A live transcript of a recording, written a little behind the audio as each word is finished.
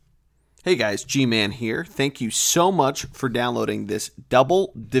Hey guys, G-Man here. Thank you so much for downloading this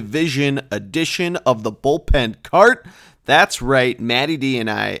double division edition of the Bullpen Cart. That's right, Matty D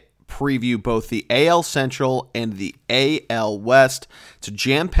and I preview both the AL Central and the AL West. It's a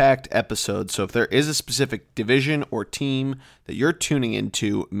jam-packed episode, so if there is a specific division or team that you're tuning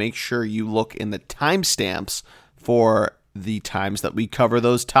into, make sure you look in the timestamps for the times that we cover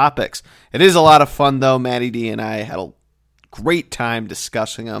those topics. It is a lot of fun though. Matty D and I had a great time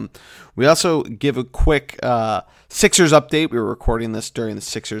discussing them. We also give a quick Sixers update. We were recording this during the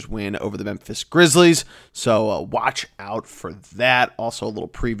Sixers win over the Memphis Grizzlies, so watch out for that. Also a little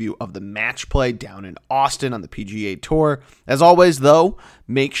preview of the match play down in Austin on the PGA Tour. As always, though,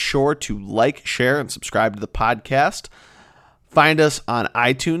 make sure to like, share, and subscribe to the podcast. Find us on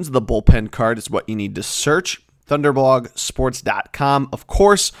iTunes. The Bullpen Card is what you need to search. ThunderblogSports.com, of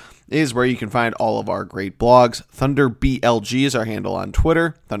course, is where you can find all of our great blogs. ThunderBLG is our handle on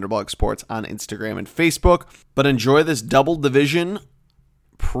Twitter, Thunderblog Sports on Instagram and Facebook. But enjoy this double division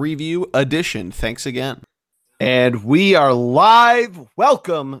preview edition. Thanks again. And we are live.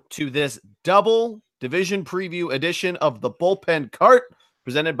 Welcome to this double division preview edition of the Bullpen Cart,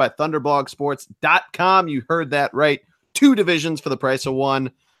 presented by ThunderblogSports.com. You heard that right. 2 divisions for the price of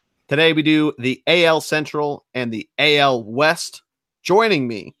 1. Today we do the AL Central and the AL West. Joining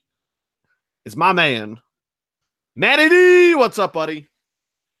me is my man, Matty D. What's up, buddy?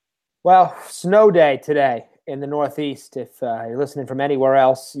 Well, snow day today in the Northeast. If you're listening from anywhere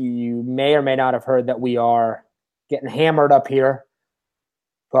else, you may or may not have heard that we are getting hammered up here.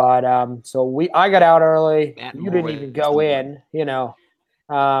 But I got out early. You didn't even go in, you know.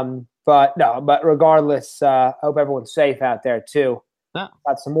 But regardless, hope everyone's safe out there too.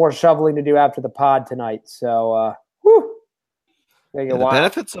 Got some more shoveling to do after the pod tonight. So, the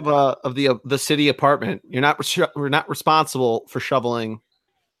benefits of the city apartment. We're not responsible for shoveling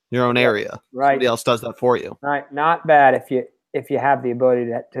your own area. Right. Somebody else does that for you. Right. Not bad if you have the ability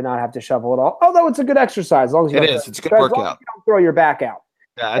to not have to shovel at all. Although it's a good exercise, as long as it's a good workout. As long as you don't throw your back out.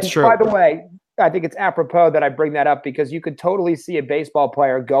 Yeah, that's true. By the way, I think it's apropos that I bring that up because you could totally see a baseball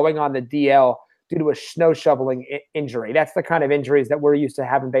player going on the DL due to a snow shoveling injury. That's the kind of injuries that we're used to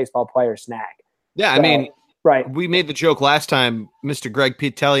having baseball players snag. Yeah, so, I mean, right. We made the joke last time, Mr. Greg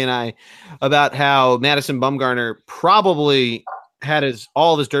Pitelli and I, about how Madison Bumgarner probably had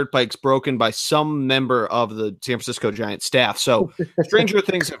all of his dirt bikes broken by some member of the San Francisco Giants staff. So stranger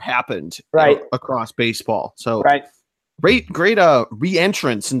things have happened across baseball. So great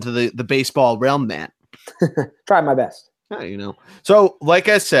re-entrance into the baseball realm, Matt. Try my best. Yeah, So, like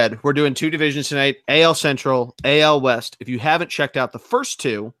I said, we're doing 2 divisions tonight, AL Central, AL West. If you haven't checked out the first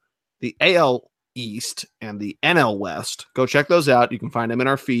 2, the AL East and the NL West, go check those out. You can find them in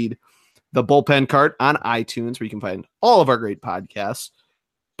our feed, the Bullpen Cart on iTunes, where you can find all of our great podcasts.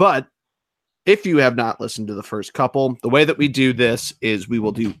 But if you have not listened to the first couple, the way that we do this is we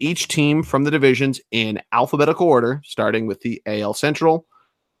will do each team from the divisions in alphabetical order, starting with the AL Central.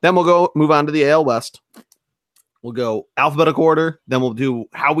 Then we'll move on to the AL West. We'll go alphabetical order. Then we'll do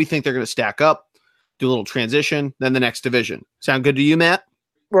how we think they're going to stack up, do a little transition, then the next division. Sound good to you, Matt?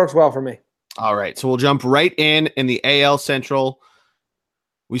 Works well for me. All right. So we'll jump right in the AL Central.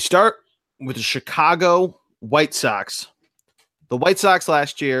 We start with the Chicago White Sox. The White Sox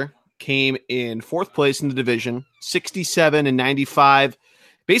last year came in 4th place in the division, 67-95,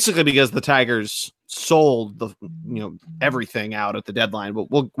 basically because the Tigers sold everything out at the deadline,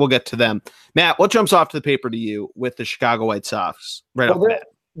 but we'll get to them. Matt, what jumps off to the paper to you with the Chicago White Sox off the bat?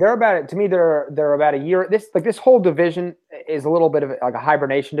 They're about to me. They're about a year. This whole division is a little bit of like a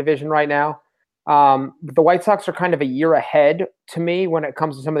hibernation division right now. But the White Sox are kind of a year ahead to me when it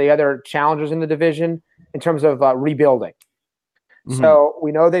comes to some of the other challengers in the division in terms of rebuilding. Mm-hmm. So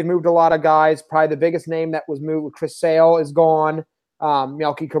we know they've moved a lot of guys. Probably the biggest name that was moved, Chris Sale, is gone.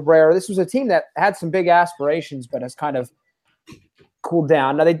 Melky Cabrera. This was a team that had some big aspirations, but has kind of cooled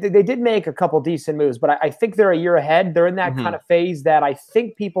down. Now they did make a couple decent moves, but I think they're a year ahead. They're in that kind of phase that I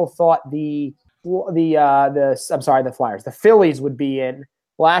think people thought the Flyers, the Phillies would be in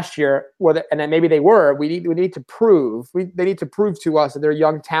last year, and then maybe they were. They need to prove to us that their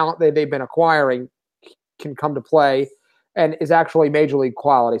young talent they've been acquiring can come to play and is actually major league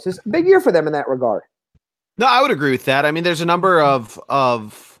quality. So it's a big year for them in that regard. No, I would agree with that. I mean, there's a number of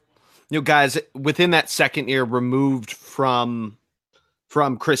guys within that second year removed from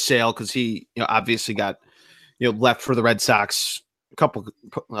Chris Sale because he obviously got left for the Red Sox a couple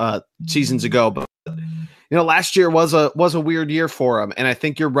seasons ago, but last year was a weird year for him, and I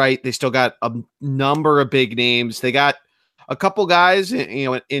think you're right. They still got a number of big names. They got a couple guys,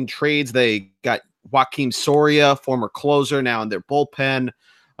 in trades. They got Joakim Soria, former closer, now in their bullpen.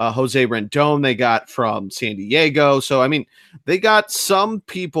 Jose Rendon they got from San Diego. So, I mean, they got some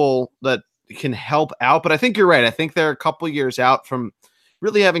people that can help out, but I think you're right. I think they're a couple years out from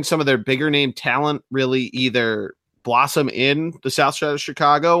really having some of their bigger name talent really either blossom in the South Side of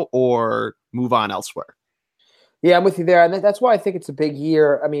Chicago or move on elsewhere. Yeah, I'm with you there. And that's why I think it's a big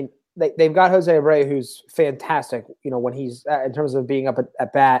year. I mean, they've got Jose Abreu, who's fantastic, when he's in terms of being up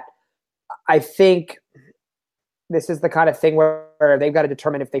at bat. I think this is the kind of thing where they've got to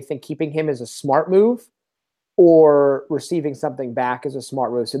determine if they think keeping him is a smart move or receiving something back is a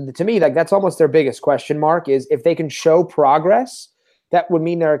smart move. So to me, that's almost their biggest question mark is if they can show progress, that would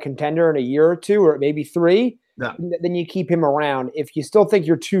mean they're a contender in a year or two or maybe 3. Yeah. Then you keep him around. If you still think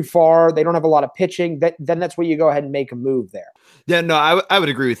you're too far, they don't have a lot of pitching, then that's where you go ahead and make a move there. Yeah, no, I would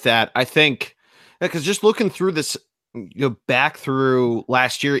agree with that. I think because just looking through this, back through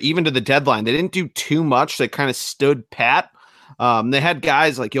last year, even to the deadline, they didn't do too much. They kind of stood pat. They had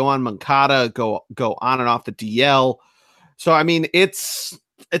guys like Yohan Moncada go on and off the DL. So, I mean, it's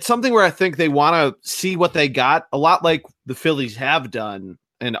something where I think they want to see what they got, a lot like the Phillies have done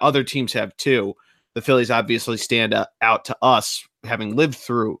and other teams have too. The Phillies obviously stand out to us, having lived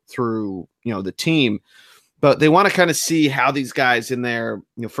through the team, but they want to kind of see how these guys in their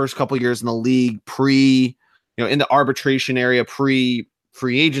first couple years in the league, in the arbitration area, pre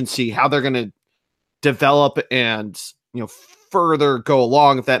free agency, how they're going to develop and further go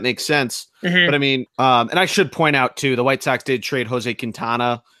along, if that makes sense. Mm-hmm. But I mean, and I should point out too, the White Sox did trade Jose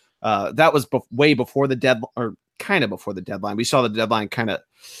Quintana. That was way before the deadline, or kind of before the deadline. We saw the deadline kind of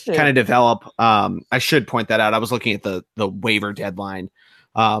develop. I should point that out. I was looking at the waiver deadline.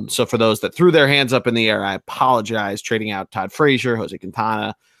 So for those that threw their hands up in the air, I apologize. Trading out Todd Frazier, Jose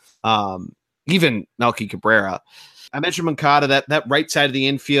Quintana, even Melky Cabrera. I mentioned Moncada, that right side of the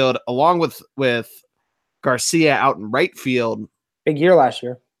infield, along with Garcia out in right field. Big year last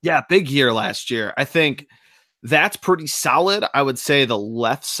year. Yeah, big year last year. I think that's pretty solid. I would say the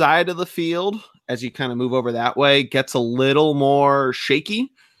left side of the field, as you kind of move over that way, gets a little more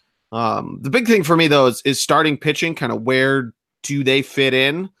shaky. The big thing for me, though, is starting pitching, kind of where do they fit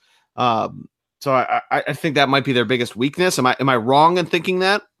in? So I think that might be their biggest weakness. Am I wrong in thinking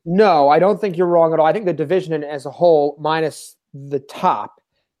that? No, I don't think you're wrong at all. I think the division as a whole, minus the top,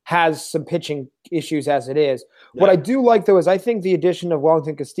 has some pitching issues as it is. Yeah. What I do like, though, is I think the addition of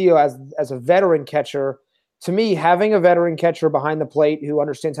Wellington Castillo as a veteran catcher, to me, having a veteran catcher behind the plate who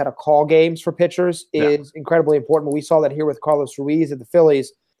understands how to call games for pitchers is incredibly important. We saw that here with Carlos Ruiz at the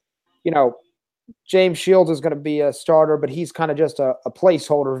Phillies. James Shields is going to be a starter, but he's kind of just a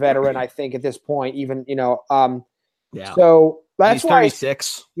placeholder veteran, I think, at this point, even, So that's he's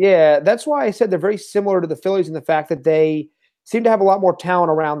 36. That's why I said they're very similar to the Phillies in the fact that they seem to have a lot more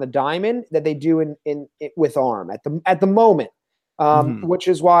talent around the diamond that they do in with arm at the moment. Which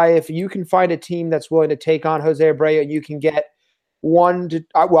is why if you can find a team that's willing to take on Jose Abreu and you can get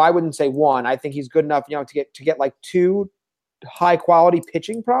I wouldn't say one. I think he's good enough, to get like 2 high quality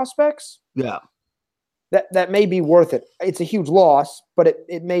pitching prospects. Yeah. That may be worth it. It's a huge loss, but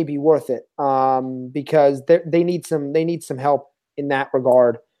it may be worth it because they need some help in that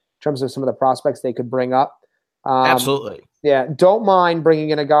regard in terms of some of the prospects they could bring up. Absolutely. Yeah, don't mind bringing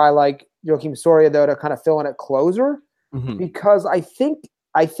in a guy like Joakim Soria though to kind of fill in at closer because I think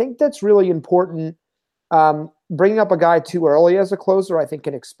that's really important. Bringing up a guy too early as a closer, I think,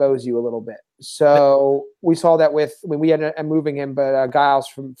 can expose you a little bit. So we saw that when we ended up moving him, but Giles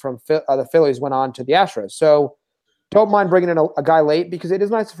from the Phillies went on to the Astros. So don't mind bringing in a guy late because it is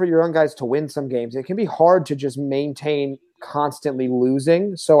nice for your young guys to win some games. It can be hard to just maintain constantly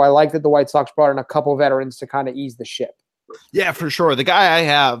losing. So I like that the White Sox brought in a couple veterans to kind of ease the ship. Yeah, for sure. The guy I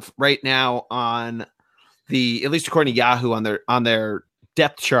have right now on at least according to Yahoo on their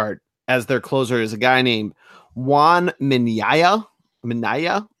depth chart as their closer is a guy named Juan Minaya.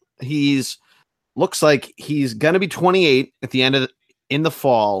 Looks like he's going to be 28 at the end in the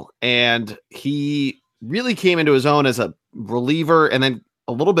fall. And he really came into his own as a reliever and then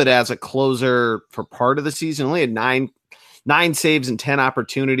a little bit as a closer for part of the season. Only had nine saves and 10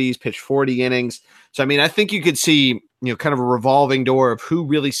 opportunities, pitched 40 innings. So, I mean, I think you could see, kind of a revolving door of who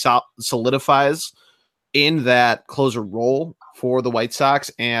really solidifies in that closer role for the White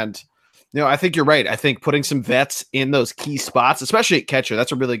Sox. And, I think you're right. I think putting some vets in those key spots, especially at catcher,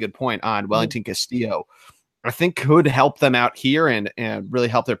 that's a really good point on Wellington Castillo, I think could help them out here and really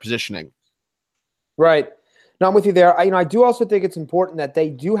help their positioning. Right. No, I'm with you there. I do also think it's important that they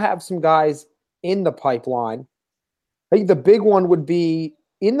do have some guys in the pipeline. I think the big one would be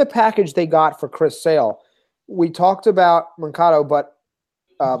in the package they got for Chris Sale. We talked about Moncada, but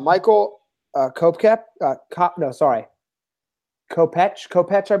Michael Kopech,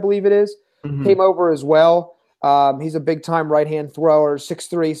 Kopech, I believe it is, Mhm. came over as well. He's a big-time right-hand thrower,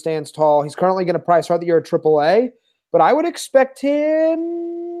 6'3", stands tall. He's currently going to probably start the year at AAA, but I would expect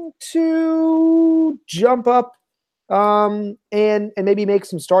him to jump up and maybe make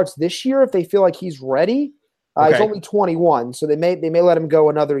some starts this year if they feel like he's ready. He's Okay. only 21, so they may let him go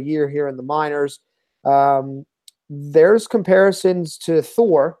another year here in the minors. There's comparisons to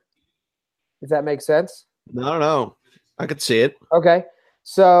Thor, if that makes sense. No, no, I could see it. Okay.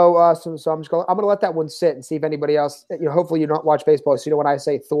 So I'm gonna let that one sit and see if anybody else. Hopefully you don't watch baseball, so when I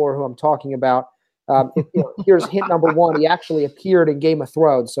say Thor, who I'm talking about. Here's hint number one. He actually appeared in Game of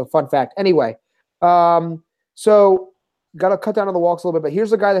Thrones. So fun fact. Anyway, so got to cut down on the walks a little bit, but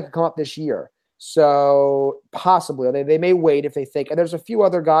here's a guy that could come up this year. So possibly they may wait if they think. And there's a few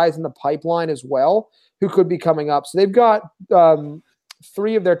other guys in the pipeline as well who could be coming up. So they've got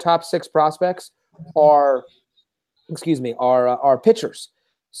 3 of their top 6 prospects are pitchers.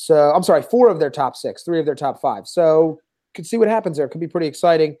 So I'm sorry, 4 of their top 6, 3 of their top 5. So could see what happens there. Could be pretty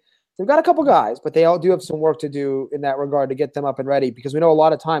exciting. They've got a couple guys, but they all do have some work to do in that regard to get them up and ready, because we know a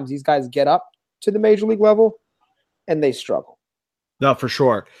lot of times these guys get up to the major league level and they struggle. No, for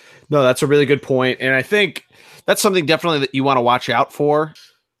sure. No, that's a really good point. And I think that's something definitely that you want to watch out for.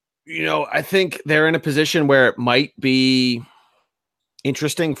 I think they're in a position where it might be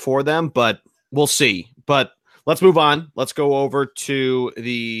interesting for them, but we'll see. But let's move on. Let's go over to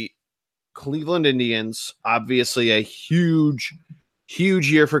the Cleveland Indians. Obviously a huge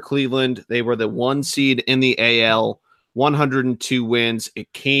year for Cleveland. They were the 1 seed in the AL, 102 wins.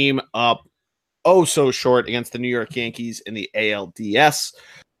 It came up so short against the New York Yankees in the ALDS.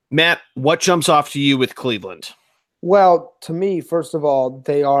 Matt, what jumps off to you with Cleveland? Well, to me, first of all,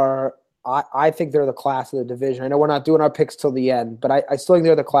 they are I think they're the class of the division. I know we're not doing our picks till the end, but I still think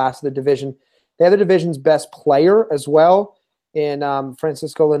they're the class of the division. They have the division's best player as well in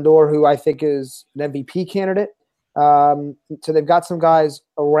Francisco Lindor, who I think is an MVP candidate. So they've got some guys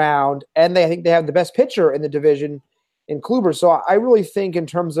around, and I think they have the best pitcher in the division in Kluber. So I really think in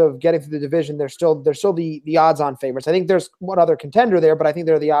terms of getting through the division, they're still the odds-on favorites. I think there's one other contender there, but I think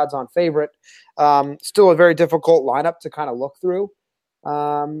they're the odds-on favorite. Still a very difficult lineup to kind of look through.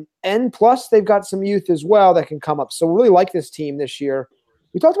 And plus they've got some youth as well that can come up. So we really like this team this year.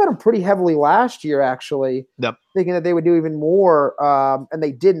 We talked about them pretty heavily last year, actually, thinking that they would do even more, and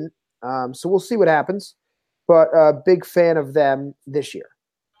they didn't. So we'll see what happens. But a big fan of them this year.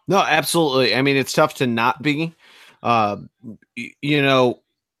 No, absolutely. I mean, it's tough to not be. Like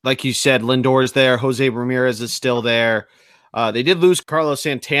you said, Lindor's there. Jose Ramirez is still there. They did lose Carlos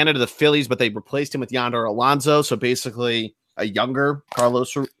Santana to the Phillies, but they replaced him with Yonder Alonso. So basically a younger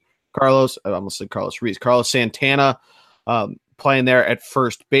Carlos Santana playing there at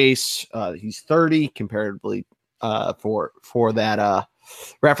first base. He's 30 comparatively for that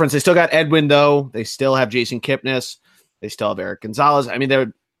reference. They still got Edwin, though. They still have Jason Kipnis. They still have Eric Gonzalez. I mean,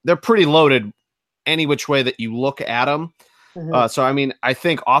 they're pretty loaded any which way that you look at them. Mm-hmm. So, I mean, I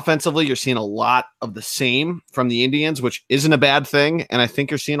think offensively you're seeing a lot of the same from the Indians, which isn't a bad thing. And I think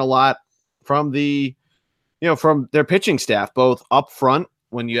you're seeing a lot from from their pitching staff, both up front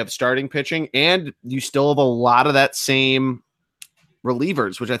when you have starting pitching, and you still have a lot of that same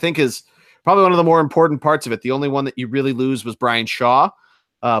relievers, which I think is probably one of the more important parts of it. The only one that you really lose was Brian Shaw,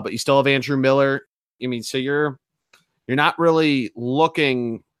 but you still have Andrew Miller. I mean, so you're not really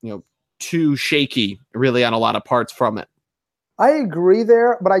looking, too shaky really on a lot of parts from it. I agree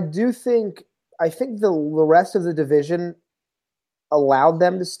there, but I think the rest of the division allowed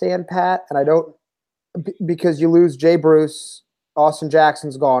them to stand pat, and I don't, because you lose Jay Bruce, Austin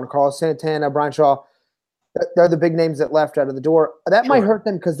Jackson's gone, Carlos Santana, Brian Shaw. They're the big names that left out of the door. That might hurt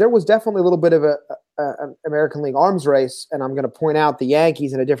them, because there was definitely a little bit of an American League arms race, and I'm going to point out the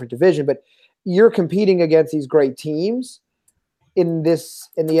Yankees in a different division, but you're competing against these great teams in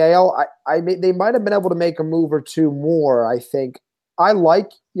the AL. They might have been able to make a move or two more, I think. I like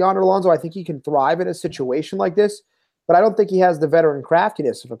Yonder Alonso. I think he can thrive in a situation like this, but I don't think he has the veteran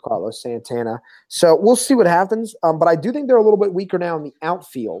craftiness of a Carlos Santana. So we'll see what happens. But I do think they're a little bit weaker now in the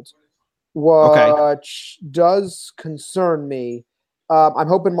outfield, which does concern me. I'm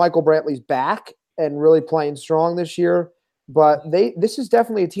hoping Michael Brantley's back and really playing strong this year. But this is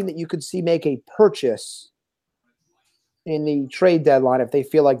definitely a team that you could see make a purchase in the trade deadline if they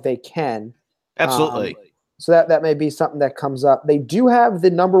feel like they can. Absolutely. So that may be something that comes up. They do have the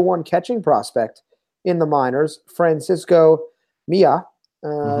number 1 catching prospect in the minors, Francisco Mia,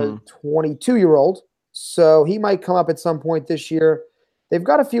 22-year-old. So he might come up at some point this year. They've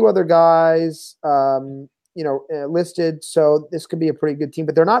got a few other guys, listed. So this could be a pretty good team,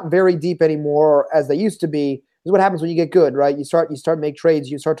 but they're not very deep anymore as they used to be is what happens when you get good, right? You start make trades,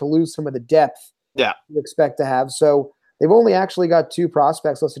 you start to lose some of the depth Yeah. you expect to have. So they've only actually got 2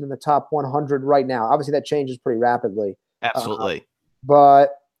 prospects listed in the top 100 right now. Obviously, that changes pretty rapidly. Absolutely.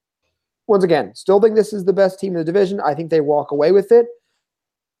 But once again, still think this is the best team in the division. I think they walk away with it.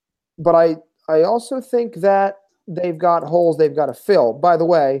 But I also think that they've got holes they've got to fill. By the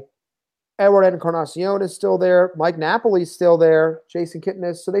way, Edward Encarnacion is still there. Mike Napoli's still there. Jason Kitten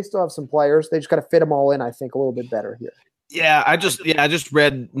is. So they still have some players. They just got to fit them all in, I think, a little bit better here. Yeah, I just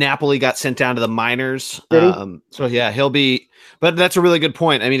read Napoli got sent down to the minors. Did he? So yeah, he'll be. But that's a really good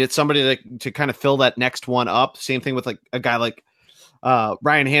point. I mean, it's somebody to kind of fill that next one up. Same thing with like a guy like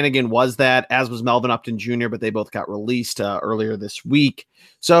Ryan Hannigan was that, as was Melvin Upton Jr., but they both got released earlier this week.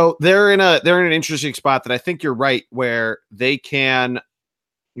 So they're in an interesting spot that I think you're right, where they can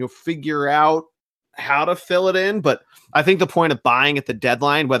figure out how to fill it in. But I think the point of buying at the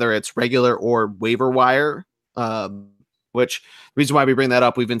deadline, whether it's regular or waiver wire, which the reason why we bring that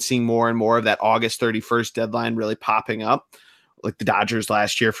up, we've been seeing more and more of that August 31st deadline really popping up, like the Dodgers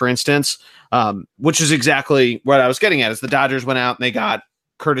last year, for instance, which is exactly what I was getting at, is the Dodgers went out and they got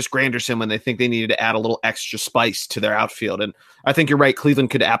Curtis Granderson when they think they needed to add a little extra spice to their outfield. And I think you're right. Cleveland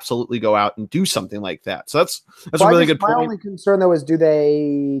could absolutely go out and do something like that. So that's a really good point. My only concern, though, is do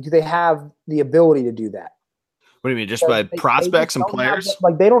they have the ability to do that? What do you mean? Just by prospects and players?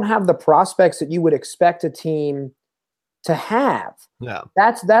 They don't have the prospects that you would expect a team to have. Yeah.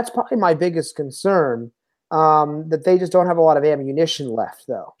 That's probably my biggest concern, that they just don't have a lot of ammunition left,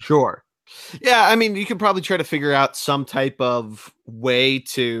 though. Sure. Yeah, I mean, you could probably try to figure out some type of way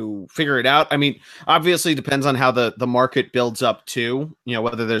to figure it out. I mean, obviously it depends on how the market builds up too,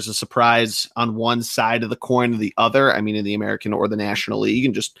 whether there's a surprise on one side of the coin or the other. I mean, in the American or the National League,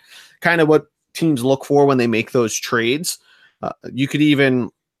 and just kind of what teams look for when they make those trades. You could even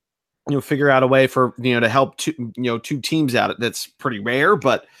figure out a way for to help two teams out. That's pretty rare,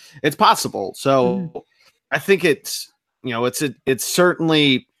 but it's possible. So I think it's it's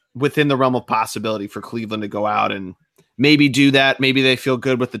certainly within the realm of possibility for Cleveland to go out and maybe do that. Maybe they feel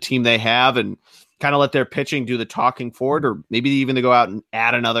good with the team they have and kind of let their pitching do the talking for it, or maybe even to go out and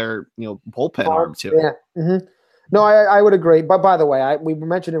add another bullpen arm to it. Yeah. Mm-hmm. No, I would agree. But by the way, we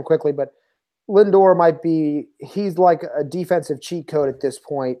mentioned him quickly, but Lindor he's like a defensive cheat code at this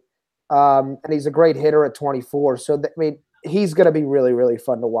point. And he's a great hitter at 24. So, he's going to be really, really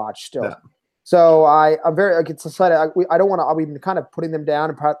fun to watch still. Yeah. So, I'm very excited. I don't want to – I've been kind of putting them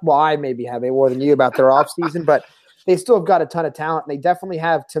down. I maybe have more than you about their offseason, but they still have got a ton of talent. And they definitely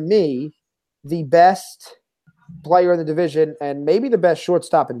have, to me, the best player in the division and maybe the best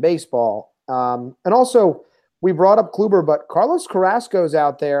shortstop in baseball. And also, we brought up Kluber, but Carlos Carrasco's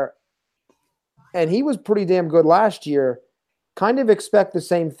out there, and he was pretty damn good last year. Kind of expect the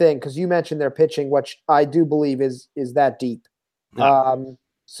same thing, because you mentioned their pitching, which I do believe is that deep. Yeah.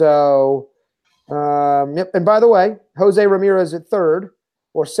 Yep. And by the way, Jose Ramirez at third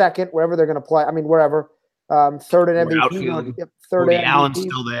or second, wherever they're going to play. I mean, wherever. Third in MVP. Third in MVP. Allen's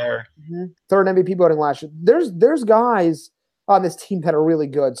still there. Mm-hmm. Third in MVP voting last year. There's guys on this team that are really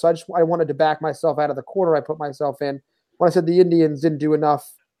good. So I wanted to back myself out of the corner I put myself in when I said the Indians didn't do enough.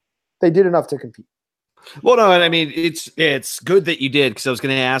 They did enough to compete. Well, no, and I mean, it's good that you did, because I was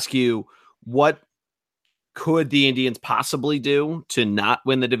going to ask you, what could the Indians possibly do to not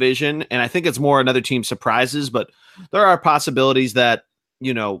win the division? And I think it's more another team surprises, but there are possibilities that,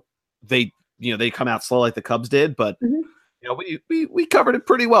 they come out slow like the Cubs did, but we covered it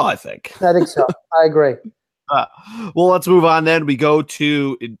pretty well, I think. I think so. I agree. Well, let's move on then. We go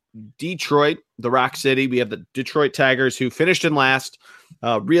to Detroit, the Rock City. We have the Detroit Tigers, who finished in last,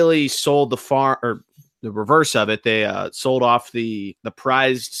 really sold the reverse of it. They sold off the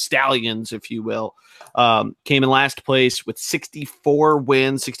prized stallions, if you will. Came in last place with 64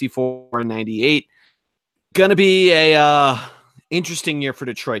 wins, 64-98. Gonna be a interesting year for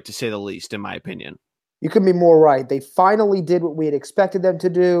Detroit, to say the least, in my opinion. You could be more right. They finally did what we had expected them to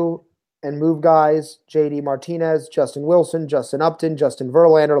do and move guys. JD Martinez, Justin Wilson, Justin Upton, Justin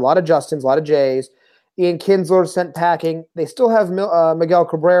Verlander, a lot of Justins, a lot of J's. Ian Kinsler sent packing. They still have Miguel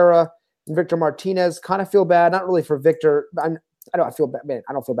Cabrera and Victor Martinez. Kind of feel bad, not really for Victor. I don't feel bad. Man,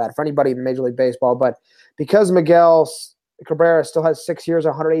 I don't feel bad for anybody in Major League Baseball, but because Miguel Cabrera still has 6 years,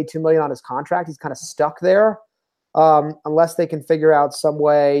 $182 million on his contract, he's kind of stuck there. Unless they can figure out some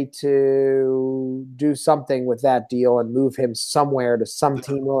way to do something with that deal and move him somewhere to some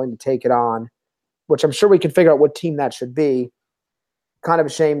team willing to take it on, which I'm sure we can figure out what team that should be. Kind of a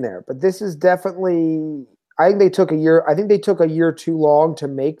shame there, but this is definitely. I think they took a year too long to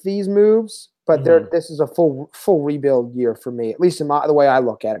make these moves, but this is a full rebuild year for me, at least in the way I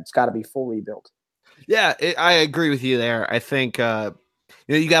look at it. It's got to be full rebuild. Yeah, I agree with you there. I think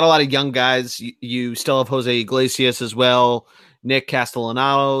you got a lot of young guys. You still have Jose Iglesias as well, Nick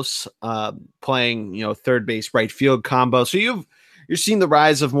Castellanos playing third base, right field combo. So you're seeing the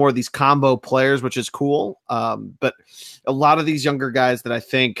rise of more of these combo players, which is cool. But a lot of these younger guys that I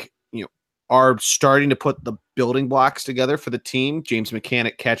think are starting to put the building blocks together for the team. James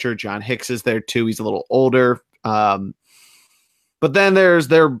Mechanic, catcher, John Hicks is there too. He's a little older. But then there's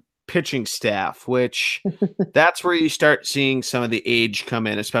their pitching staff, which that's where you start seeing some of the age come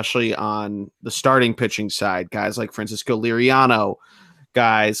in, especially on the starting pitching side. Guys like Francisco Liriano,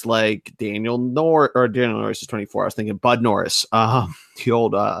 guys like Daniel Norris is 24. I was thinking Bud Norris, the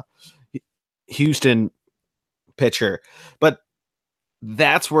old Houston pitcher. But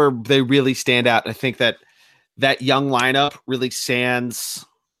that's where they really stand out. I think that young lineup really sands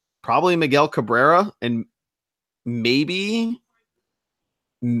probably Miguel Cabrera and maybe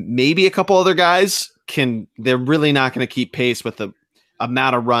a couple other guys they're really not going to keep pace with the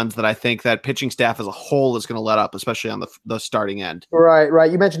amount of runs that I think that pitching staff as a whole is going to let up, especially on the starting end.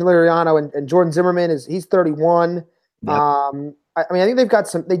 Right. You mentioned Liriano and Jordan Zimmerman he's 31. Yep. I think they've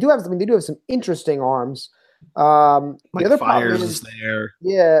got they do have some interesting arms. The other Fires is there.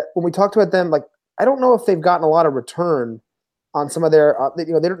 Yeah. When we talked about them, like, I don't know if they've gotten a lot of return on some of their,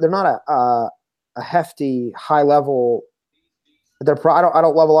 they're not a hefty high level. I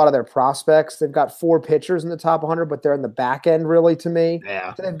don't love a lot of their prospects. They've got 4 pitchers in the top 100, but they're in the back end really to me.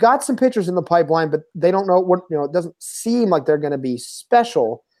 Yeah. So they've got some pitchers in the pipeline, but they don't know what, it doesn't seem like they're going to be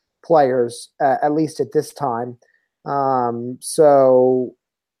special players, at least at this time. So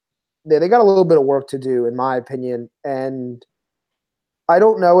they got a little bit of work to do, in my opinion. And I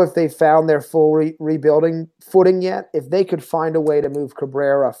don't know if they found their full rebuilding footing yet. If they could find a way to move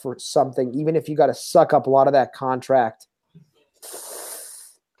Cabrera for something, even if you got to suck up a lot of that contract,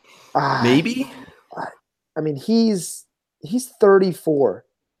 maybe. I mean, he's 34.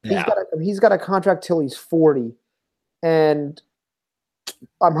 Yeah. He's got a contract till he's 40, and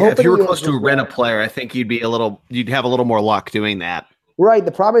I'm hoping if you were close to rent a player, I think you'd have a little more luck doing that. Right.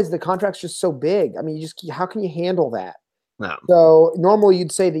 The problem is the contract's just so big. I mean, how can you handle that? No. So normally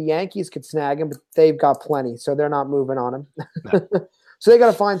you'd say the Yankees could snag him, but they've got plenty, so they're not moving on him. No. So they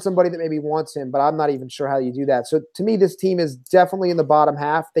got to find somebody that maybe wants him, but I'm not even sure how you do that. So to me, this team is definitely in the bottom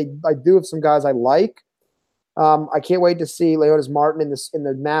half. I do have some guys I like. I can't wait to see Leonis Martin in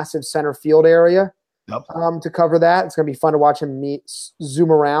the massive center field area. Yep. To cover that. It's going to be fun to watch him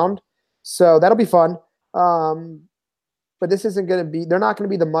zoom around. So that'll be fun. But this isn't going to be – they're not going to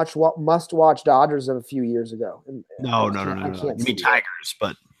be the must-watch Dodgers of a few years ago. No. You mean Tigers,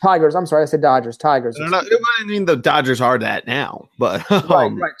 but – Tigers. I'm sorry, I said Dodgers. Tigers. I mean, the Dodgers are that now, but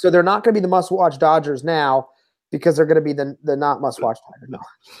right. So they're not going to be the must-watch Dodgers now because they're going to be the not must-watch Tigers.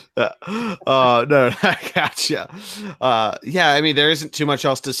 No, I gotcha. Yeah, I mean, there isn't too much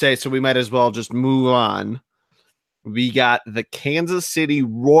else to say, so we might as well just move on. We got the Kansas City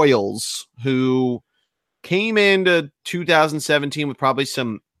Royals, who came into 2017 with probably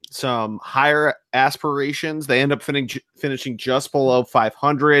some higher aspirations. They end up finishing just below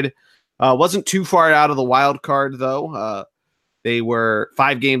 500. Wasn't too far out of the wild card, though. They were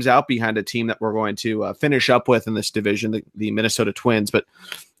 5 games out behind a team that we're going to finish up with in this division, the Minnesota Twins. But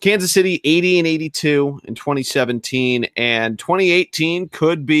Kansas City 80-82 in 2017, and 2018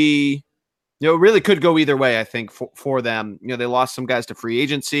 could be, really could go either way. I think for them, they lost some guys to free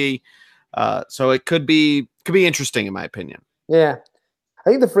agency, so it could be interesting in my opinion. Yeah. I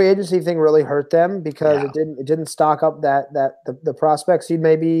think the free agency thing really hurt them because it didn't stock up the prospects you'd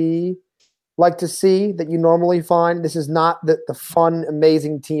maybe like to see that you normally find. This is not the fun,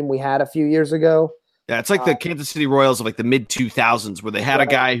 amazing team we had a few years ago. Yeah, it's like the Kansas City Royals of like the mid 2000s where they had a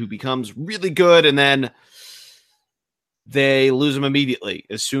guy who becomes really good and then they lose him immediately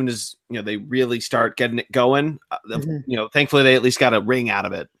as soon as they really start getting it going. Thankfully they at least got a ring out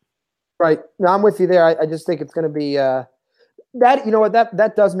of it. Right. No, I'm with you there. I just think it's going to be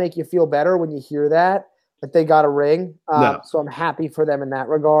that does make you feel better when you hear that they got a ring. So I'm happy for them in that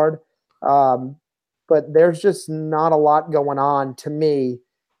regard. But there's just not a lot going on to me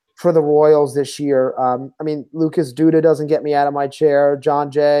for the Royals this year. Lucas Duda doesn't get me out of my chair.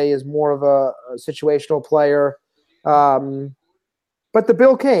 John Jay is more of a situational player. But the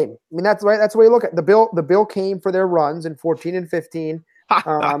bill came. I mean, that's right. That's the way you look at it. The bill came for their runs in 14 and 15.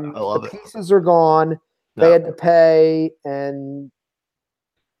 I love it. Pieces are gone. They had to pay, and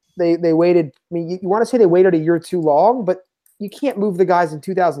they waited. I mean, you want to say they waited a year too long, but you can't move the guys in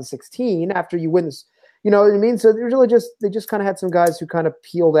 2016 after you win this. You know what I mean? So they just kind of had some guys who kind of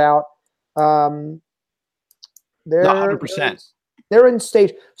peeled out. 100%. They're in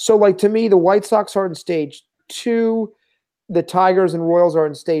stage. So, like, to me, the White Sox are in stage 2. The Tigers and Royals are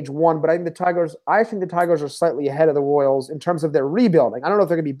in stage 1, but I think the Tigers are slightly ahead of the Royals in terms of their rebuilding. I don't know if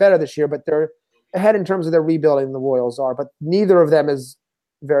they're going to be better this year, but they're ahead in terms of their rebuilding than the Royals are, but neither of them is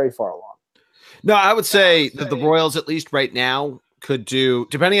very far along. No, I would say that the Royals, at least right now, could do,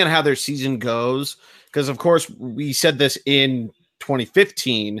 depending on how their season goes, because, of course, we said this in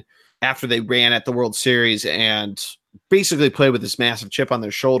 2015 after they ran at the World Series and basically played with this massive chip on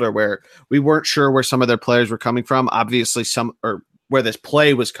their shoulder where we weren't sure where some of their players were coming from. Obviously, or where this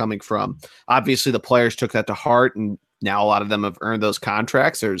play was coming from. Obviously, the players took that to heart, and now a lot of them have earned those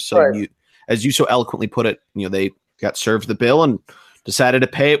contracts. As you so eloquently put it, they got served the bill and decided to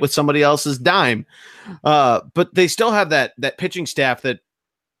pay it with somebody else's dime. But they still have that pitching staff that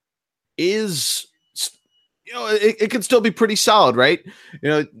is, it can still be pretty solid, right?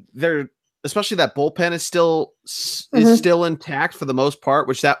 They're, especially that bullpen is still intact for the most part,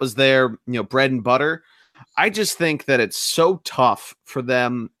 which that was their, bread and butter. I just think that it's so tough for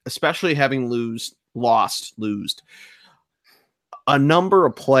them, especially having lost a number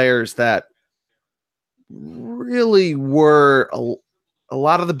of players that really were a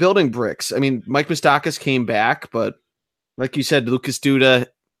lot of the building bricks. I mean, Mike Moustakas came back, but like you said, Lucas Duda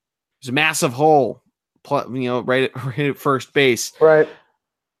was a massive hole, right at first base. Right.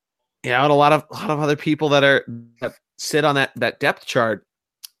 And a lot of other people that sit on that depth chart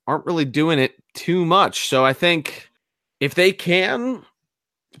aren't really doing it too much. So I think if they can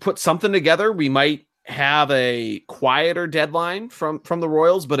put something together, we might have a quieter deadline from the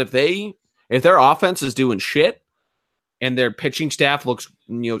Royals. But if their offense is doing shit and their pitching staff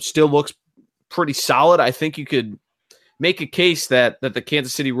still looks pretty solid, I think you could make a case that the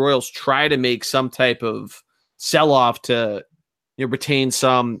Kansas City Royals try to make some type of sell-off to retain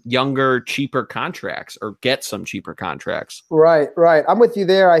some younger, cheaper contracts or get some cheaper contracts. Right. I'm with you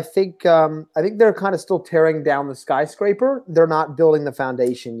there. I think they're kind of still tearing down the skyscraper. They're not building the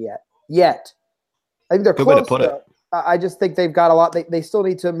foundation yet. I think they're Good close. way to put it. I just think they've got a lot. They still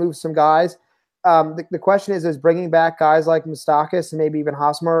need to move some guys. The question is bringing back guys like Moustakas and maybe even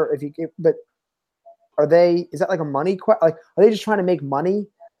Hosmer. But is that like a money question? Like, are they just trying to make money?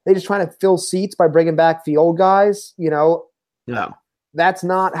 Are they just trying to fill seats by bringing back the old guys? No, that's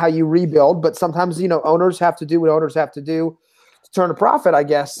not how you rebuild. But sometimes, owners have to do what owners have to do to turn a profit, I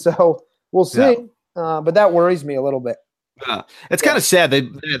guess. So we'll see. Yeah. But that worries me a little bit. Yeah. It's kind of sad.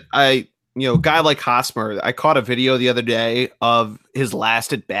 A guy like Hosmer, I caught a video the other day of his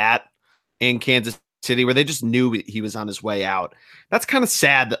last at bat in Kansas City where they just knew he was on his way out. That's kind of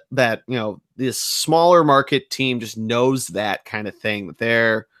sad that this smaller market team just knows that kind of thing, that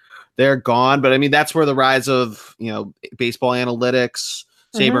they're gone. But I mean, that's where the rise of, baseball analytics,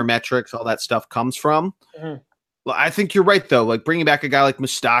 sabermetrics, all that stuff comes from. Mm-hmm. Well, I think you're right though. Like bringing back a guy like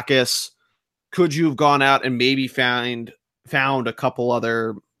Moustakas, could you have gone out and maybe found a couple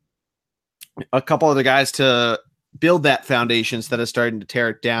other guys to build that foundation instead of starting to tear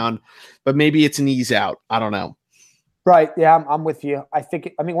it down? But maybe it's an ease out. I don't know. Right. Yeah, I'm with you.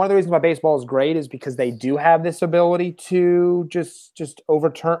 One of the reasons why baseball is great is because they do have this ability to just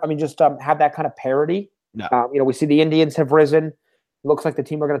overturn. Have that kind of parity. No. We see the Indians have risen. It looks like the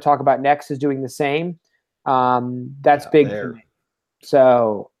team we're going to talk about next is doing the same. That's big for me.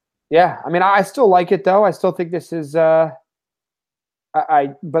 So, yeah. I still like it though. I still think this is. But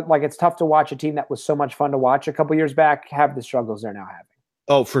it's tough to watch a team that was so much fun to watch a couple years back have the struggles they're now having.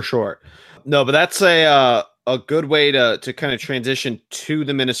 Oh, for sure. No, but that's a good way to kind of transition to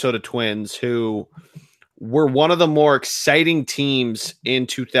the Minnesota Twins, who were one of the more exciting teams in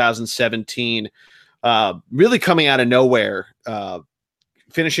 2017, really coming out of nowhere,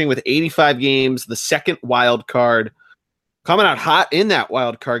 finishing with 85 games, the second wild card, coming out hot in that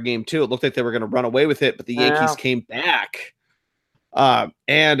wild card game too. It looked like they were going to run away with it, but the Yankees came back.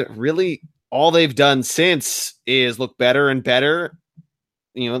 And really all they've done since is look better and better,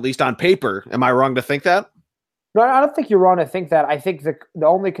 at least on paper. Am I wrong to think that? No, I don't think you're wrong to think that. I think the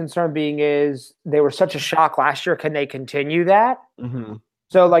only concern being is they were such a shock last year. Can they continue that? Mm-hmm.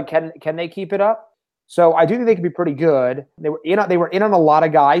 So can they keep it up? So I do think they could be pretty good. They were in on a lot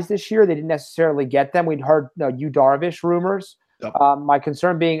of guys this year. They didn't necessarily get them. We'd heard Yu Darvish rumors. Yep. My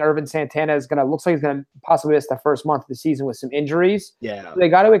concern being Irvin Santana looks like he's going to possibly miss the first month of the season with some injuries. Yeah. So they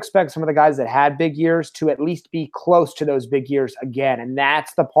got to expect some of the guys that had big years to at least be close to those big years again. And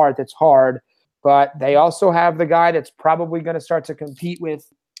that's the part that's hard. But they also have the guy that's probably going to start to compete with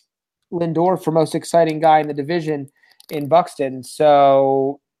Lindor for most exciting guy in the division in Buxton.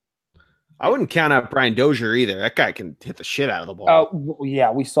 So I wouldn't count out Brian Dozier either. That guy can hit the shit out of the ball. Oh,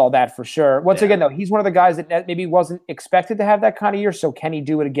 yeah, we saw that for sure. Once again, though, he's one of the guys that maybe wasn't expected to have that kind of year. So can he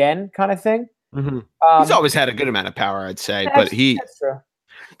do it again, kind of thing? Mm-hmm. He's always had a good amount of power, I'd say. But that's true.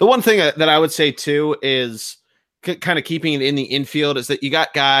 The one thing that I would say too is kind of keeping it in the infield is that you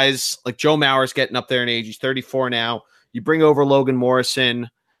got guys like Joe Mauer's getting up there in age. He's 34 now. You bring over Logan Morrison,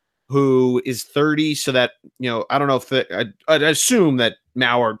 who is 30. So that, I don't know if I'd assume that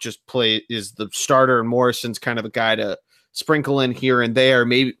Mauer just is the starter and Morrison's kind of a guy to sprinkle in here and there.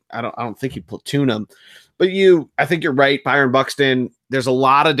 Maybe I don't think you platoon him, but I think you're right. Byron Buxton, there's a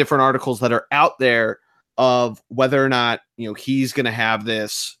lot of different articles that are out there of whether or not, he's going to have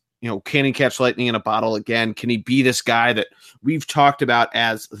this, can he catch lightning in a bottle again? Can he be this guy that we've talked about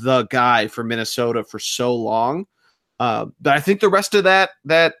as the guy for Minnesota for so long? But I think the rest of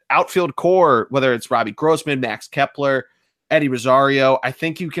that outfield core, whether it's Robbie Grossman, Max Kepler, Eddie Rosario, I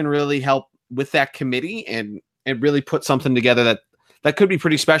think you can really help with that committee and really put something together that could be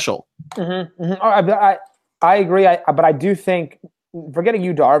pretty special. Mm-hmm, mm-hmm. I agree. But I do think, forgetting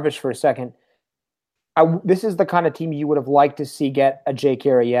you, Darvish, for a second, this is the kind of team you would have liked to see get a Jake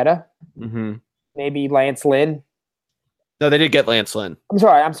Arrieta, maybe Lance Lynn. No, they did get Lance Lynn.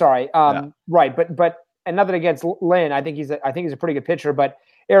 I'm sorry. Right, but and nothing against Lynn. I think he's a pretty good pitcher, but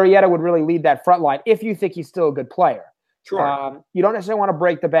Arrieta would really lead that front line if you think he's still a good player. Sure. You don't necessarily want to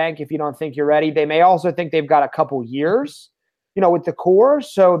break the bank if you don't think you're ready. They may also think they've got a couple years, with the core,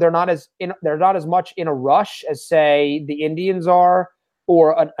 so they're not as much in a rush as say the Indians are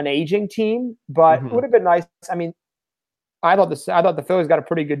or an aging team. But it would have been nice. I mean, I thought the Phillies got a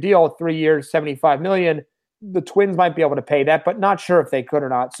pretty good deal, 3 years, $75 million. The Twins might be able to pay that, but not sure if they could or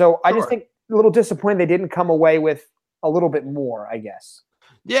not. So I just think a little disappointed they didn't come away with a little bit more, I guess.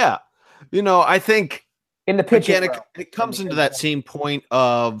 Yeah. I think in the pitch, again, it comes into that same point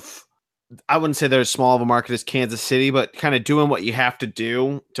of, I wouldn't say they're as small of a market as Kansas City, but kind of doing what you have to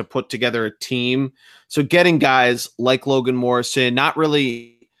do to put together a team. So getting guys like Logan Morrison, not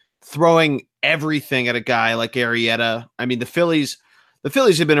really throwing everything at a guy like Arrieta. I mean, the Phillies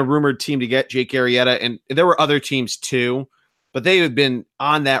have been a rumored team to get Jake Arrieta, and there were other teams too, but they have been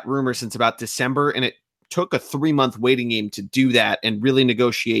on that rumor since about December, and it took a 3-month waiting game to do that and really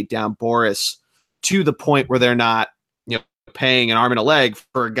negotiate down Boris to the point where they're not, paying an arm and a leg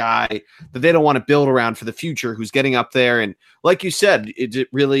for a guy that they don't want to build around for the future, who's getting up there. And like you said, is it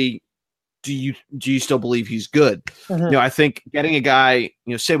really, do you still believe he's good? I think getting a guy,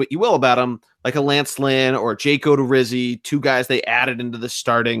 say what you will about him, like a Lance Lynn or Jake Odorizzi, 2 guys they added into the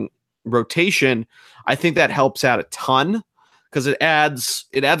starting rotation, I think that helps out a ton because it adds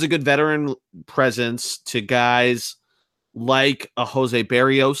a good veteran presence to guys like a Jose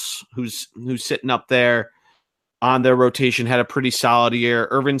Barrios, who's sitting up there on their rotation, had a pretty solid year.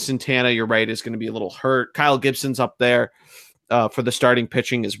 Irvin Santana, you're right, is going to be a little hurt. Kyle Gibson's up there for the starting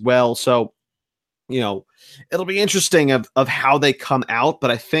pitching as well. So, it'll be interesting of how they come out. But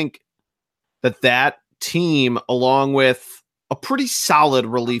I think that team, along with a pretty solid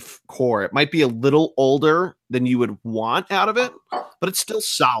relief core, it might be a little older than you would want out of it, but it's still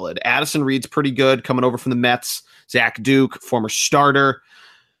solid. Addison Reed's pretty good coming over from the Mets. Zach Duke, former starter,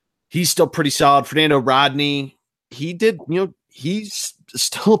 he's still pretty solid. Fernando Rodney, he's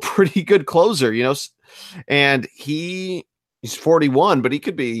still a pretty good closer, and he's 41, but he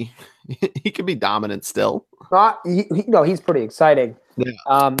could be dominant still. He's pretty exciting. Yeah.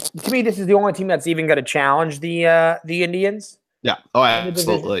 To me, this is the only team that's even going to challenge the Indians. Yeah. Oh,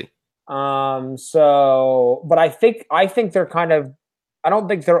 absolutely. But I think they're kind of. I don't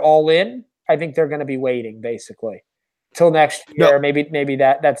think they're all in. I think they're going to be waiting basically till next year. No. Maybe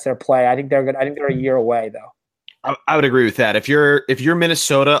that's their play. I think they're good. I think they're a year away though. I would agree with that. If you're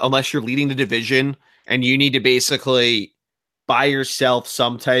Minnesota, unless you're leading the division and you need to basically buy yourself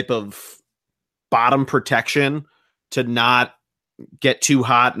some type of bottom protection to not get too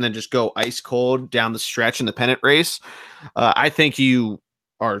hot and then just go ice cold down the stretch in the pennant race, I think you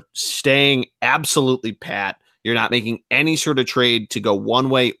are staying absolutely pat. You're not making any sort of trade to go one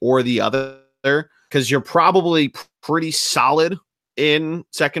way or the other because you're probably pretty solid in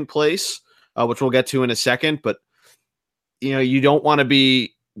second place, which we'll get to in a second. But you don't want to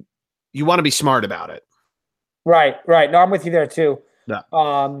be. You want to be smart about it. Right. No, I'm with you there too. Yeah.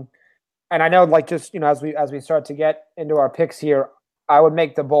 And I know, just as we start to get into our picks here, I would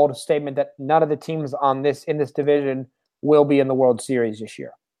make the bold statement that none of the teams in this division will be in the World Series this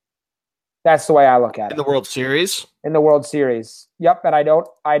year. That's the way I look at it. In the World Series? In the World Series. Yep. And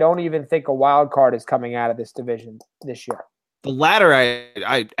I don't even think a wild card is coming out of this division this year. The latter,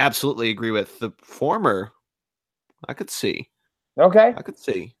 I absolutely agree with. The former, I could see. Okay. I could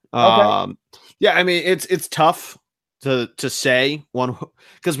see. Okay. Yeah, I mean it's tough to say one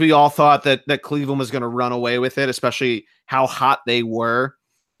because we all thought that Cleveland was going to run away with it, especially how hot they were,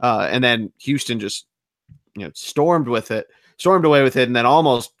 and then Houston just stormed away with it, and then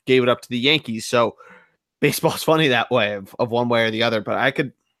almost gave it up to the Yankees. So baseball's funny that way of one way or the other. But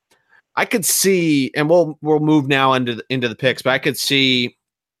I could see, and we'll move now into the picks, but I could see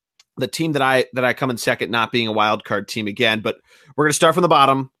the team that I come in second not being a wild card team again. But we're going to start from the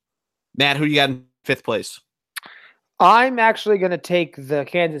bottom. Matt, who do you got in fifth place? I'm actually going to take the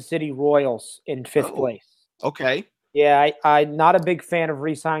Kansas City Royals in fifth place. Okay. Yeah, I'm not a big fan of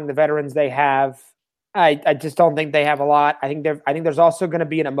re-signing the veterans they have. I just don't think they have a lot. I think there's also going to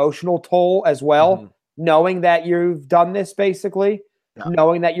be an emotional toll as well, knowing that you've done this basically,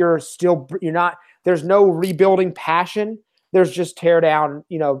 knowing that you're not. There's no rebuilding passion. There's just tear down,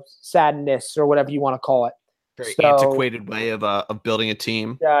 sadness or whatever you want to call it. Very antiquated way of building a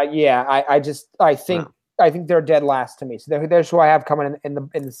team. Yeah, I think they're dead last to me. So they're who I have coming in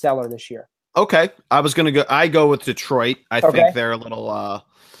the cellar this year. Okay, I go with Detroit. I think they're a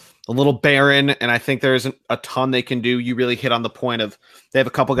little barren, and I think there isn't a ton they can do. You really hit on the point of they have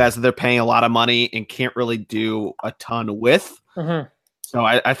a couple guys that they're paying a lot of money and can't really do a ton with. Mm-hmm. So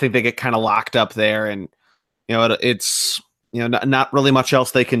I think they get kind of locked up there, and it's not really much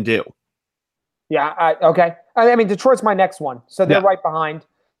else they can do. Yeah. Okay. I mean, Detroit's my next one, so they're right behind.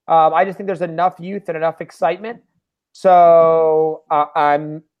 I just think there's enough youth and enough excitement. So I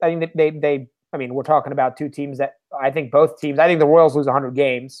think that I mean, we're talking about two teams that I think both teams. I think the Royals lose 100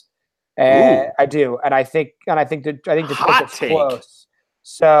 games. I do, and I think Detroit's close.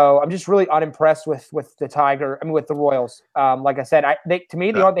 So I'm just really unimpressed with the Royals. Like I said, to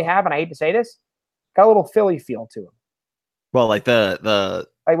me, the only they have, and I hate to say this, got a little Philly feel to them. Well, like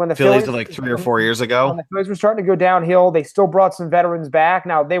when the Phillies of like 3 or 4 years ago, when the Phillies were starting to go downhill, they still brought some veterans back.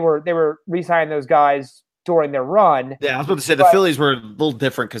 Now they were re-signing those guys during their run. Yeah, I was about to say the Phillies were a little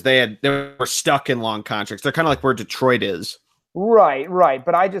different because they were stuck in long contracts. They're kind of like where Detroit is. Right.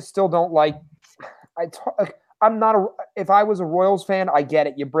 But I just still don't like. I'm not if I was a Royals fan, I get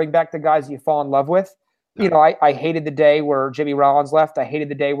it. You bring back the guys you fall in love with. I hated the day where Jimmy Rollins left. I hated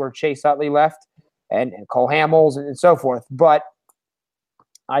the day where Chase Utley left, and Cole Hamels and so forth. But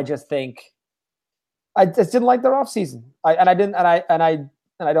I just think I just didn't like their offseason. I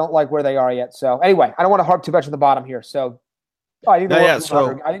don't like where they are yet. So anyway, I don't want to harp too much on the bottom here. So I think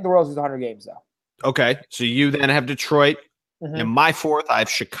the Royals lose 100 games though. Okay, so you then have Detroit. In my fourth, I have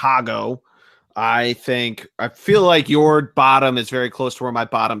Chicago. I feel like your bottom is very close to where my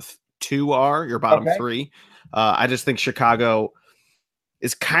bottom two are. Your bottom three. I just think Chicago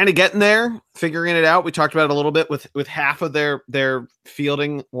is kind of getting there, figuring it out. We talked about it a little bit with half of their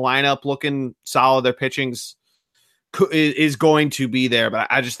fielding lineup looking solid. Their pitching's is going to be there, but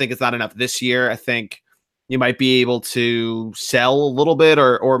I just think it's not enough this year. I think you might be able to sell a little bit,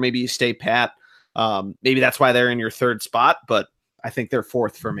 or maybe you stay pat. Maybe that's why they're in your third spot, but I think they're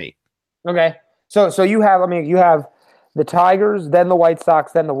fourth for me. Okay, so you have the Tigers, then the White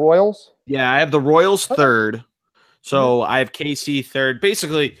Sox, then the Royals. Yeah, I have the Royals third. So I have KC third.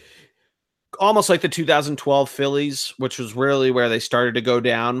 Basically, almost like the 2012 Phillies, which was really where they started to go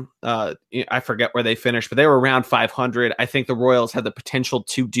down. I forget where they finished, but they were around 500. I think the Royals had the potential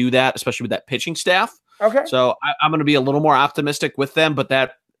to do that, especially with that pitching staff. Okay. So I'm going to be a little more optimistic with them. But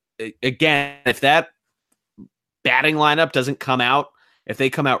that, again, if that batting lineup doesn't come out, if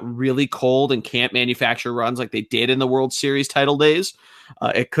they come out really cold and can't manufacture runs like they did in the World Series title days,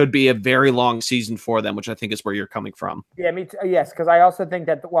 it could be a very long season for them, which I think is where you're coming from. Yeah, me too. Yes, because I also think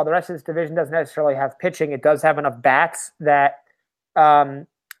that while the rest of this division doesn't necessarily have pitching, it does have enough bats that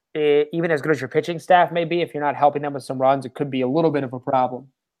even as good as your pitching staff may be, if you're not helping them with some runs, it could be a little bit of a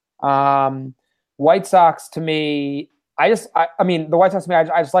problem. White Sox, to me, I just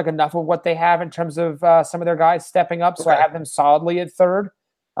like enough of what they have in terms of some of their guys stepping up. So I have them solidly at third.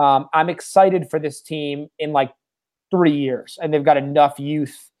 I'm excited for this team in like 3 years, and they've got enough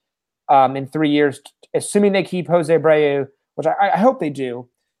youth in 3 years, assuming they keep Jose Abreu, which I hope they do,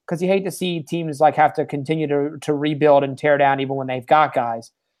 because you hate to see teams like have to continue to rebuild and tear down even when they've got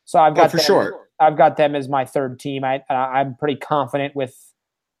guys. So I've got I've got them as my third team. I'm pretty confident with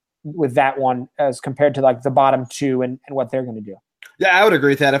that one as compared to like the bottom two and what they're going to do. Yeah, I would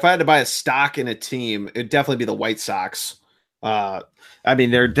agree with that. If I had to buy a stock in a team, it'd definitely be the White Sox. I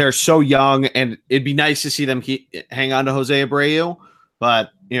mean, they're so young, and it'd be nice to see them hang on to Jose Abreu. But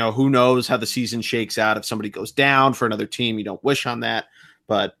who knows how the season shakes out? If somebody goes down for another team, you don't wish on that.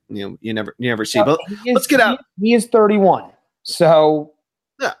 But you never see. But let's get out. He is 31, so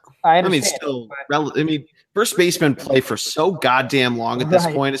yeah. I understand. I mean, first basemen play for so goddamn long at this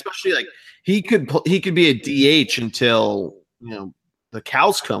point, especially like he could be a DH until the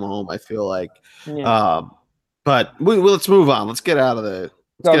cows come home. I feel like, but let's move on. Let's get out of the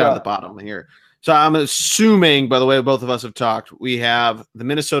bottom here. So I'm assuming, by the way, both of us have talked. We have the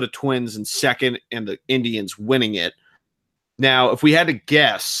Minnesota Twins in second, and the Indians winning it. Now, if we had to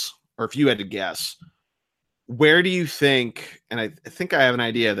guess, or if you had to guess, where do you think? And I think I have an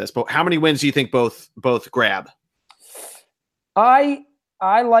idea of this, but how many wins do you think both grab? I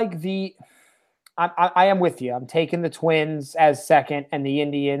like the. I am with you. I'm taking the Twins as second and the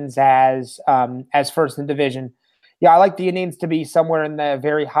Indians as first in the division. Yeah, I like the Indians to be somewhere in the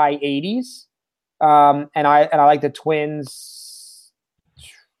very high 80s, and I like the Twins.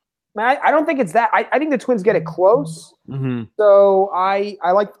 I don't think it's that. I think the Twins get it close. Mm-hmm. So I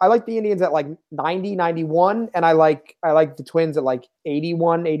like the Indians at like 90, 91, and I like the Twins at like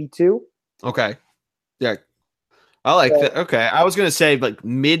 81, 82. Okay, yeah. I like that. Okay. I was going to say like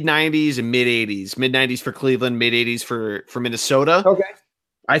mid 90s and mid 80s. Mid 90s for Cleveland, mid 80s for Minnesota. Okay.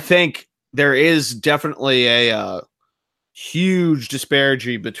 I think there is definitely a huge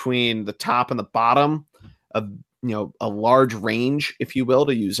disparity between the top and the bottom of, a large range, if you will,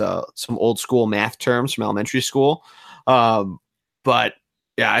 to use some old school math terms from elementary school. But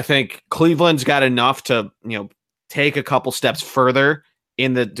yeah, I think Cleveland's got enough to, take a couple steps further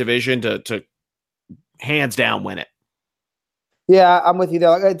in the division to hands down win it. Yeah, I'm with you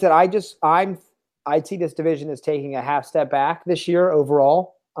though. Like I said, I see this division as taking a half step back this year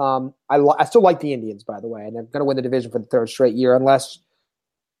overall. I still like the Indians, by the way, and they're going to win the division for the third straight year, unless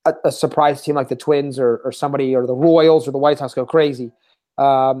a surprise team like the Twins or somebody or the Royals or the White Sox go crazy.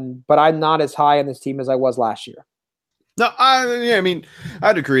 But I'm not as high on this team as I was last year. No,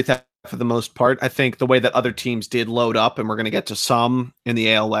 I'd agree with that for the most part. I think the way that other teams did load up, and we're going to get to some in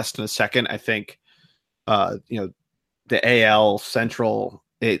the AL West in a second. I think, the AL Central,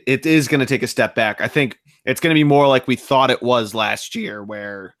 it is going to take a step back. I think it's going to be more like we thought it was last year,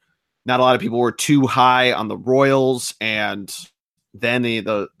 where not a lot of people were too high on the Royals, and then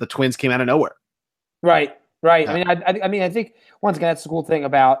the Twins came out of nowhere. Right. I think once again that's the cool thing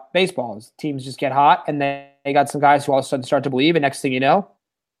about baseball is teams just get hot, and then they got some guys who all of a sudden start to believe, and next thing you know,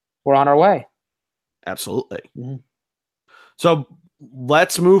 we're on our way. Absolutely. Mm-hmm. So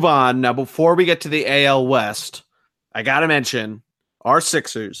let's move on now. Before we get to the AL West, I got to mention our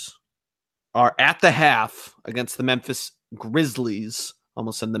Sixers are at the half against the Memphis Grizzlies.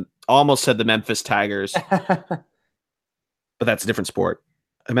 Almost said the Memphis Tigers, but that's a different sport.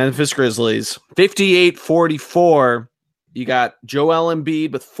 The Memphis Grizzlies, 58-44. You got Joel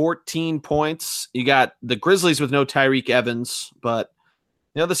Embiid with 14 points. You got the Grizzlies with no Tyreek Evans, but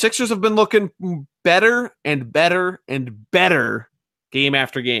the Sixers have been looking better and better and better game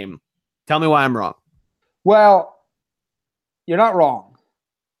after game. Tell me why I'm wrong. Well, you're not wrong.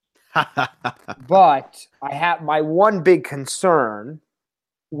 But I have my one big concern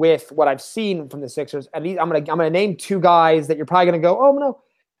with what I've seen from the Sixers, and I'm gonna name two guys that you're probably gonna go, oh no,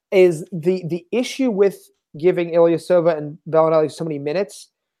 is the issue with giving Ilyasova and Bellinelli so many minutes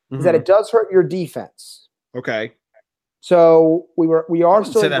is that it does hurt your defense. Okay. So we are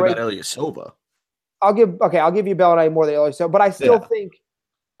still say that about Ilyasova. I'll give you Bellinelli more than Ilyasova, but I still think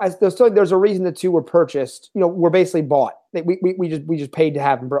there's a reason the two were purchased. We're basically bought. We just paid to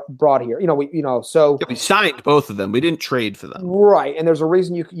have them brought here. So we signed both of them. We didn't trade for them, right? And there's a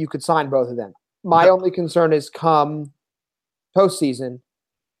reason you could sign both of them. My only concern is come postseason,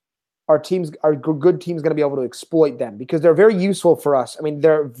 our good teams going to be able to exploit them because they're very useful for us. I mean,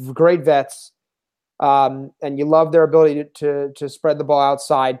 they're great vets, and you love their ability to spread the ball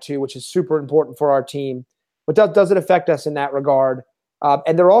outside too, which is super important for our team. But does it affect us in that regard?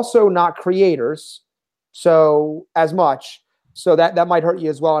 And they're also not creators, so as much. So that might hurt you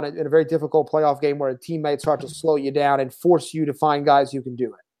as well in a very difficult playoff game where a team might start to slow you down and force you to find guys who can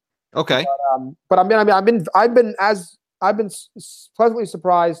do it. Okay. But I've been pleasantly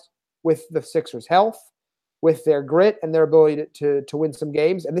surprised with the Sixers' health, with their grit and their ability to win some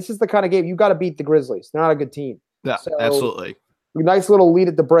games. And this is the kind of game you got to beat the Grizzlies. They're not a good team. Yeah, so, absolutely. Nice little lead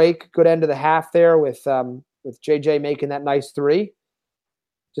at the break. Good end of the half there with JJ making that nice three.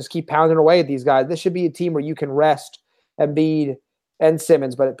 Just keep pounding away at these guys. This should be a team where you can rest Embiid and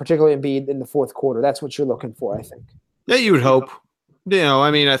Simmons, but particularly Embiid in the fourth quarter. That's what you're looking for, I think. Yeah, you would hope.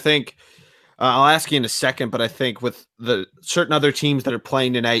 I think I'll ask you in a second, but I think with the certain other teams that are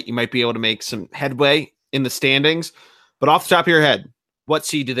playing tonight, you might be able to make some headway in the standings. But off the top of your head, what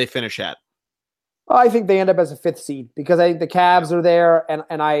seed do they finish at? I think they end up as a fifth seed because I think the Cavs are there,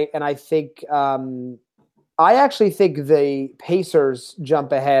 and I think I actually think the Pacers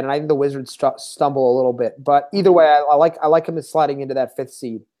jump ahead, and I think the Wizards stumble a little bit. But either way, I like them as sliding into that 5th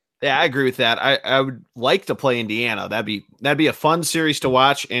seed. Yeah, I agree with that. I would like to play Indiana. That'd be a fun series to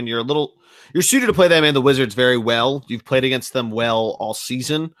watch, and you're suited to play them and the Wizards very well. You've played against them well all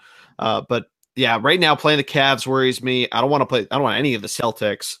season. But yeah, right now playing the Cavs worries me. I don't want any of the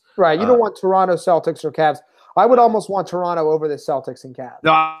Celtics. Right. You don't want Toronto, Celtics, or Cavs. I would almost want Toronto over the Celtics and Cavs.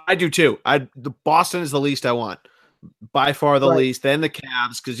 No, I do too. The Boston is the least I want. By far the least. Then the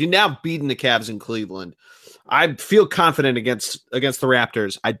Cavs, because you're now beating the Cavs in Cleveland. I feel confident against the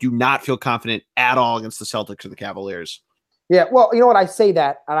Raptors. I do not feel confident at all against the Celtics or the Cavaliers. Yeah, well, you know what? I say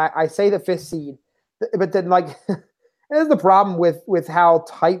that, and I say the 5th seed, but then there's the problem with how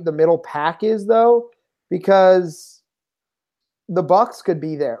tight the middle pack is, though, because the Bucks could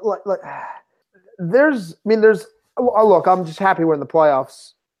be there. Look, I'm just happy we're in the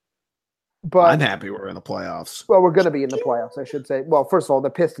playoffs. But I'm happy we're in the playoffs. Well, we're going to be in the playoffs, I should say. Well, first of all,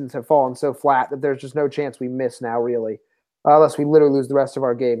 the Pistons have fallen so flat that there's just no chance we miss now, really, unless we literally lose the rest of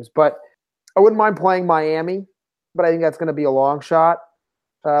our games. But I wouldn't mind playing Miami, but I think that's going to be a long shot.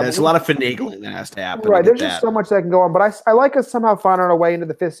 There's a lot of finagling that has to happen. Right, there's just so much that can go on. But I like us somehow finding our way into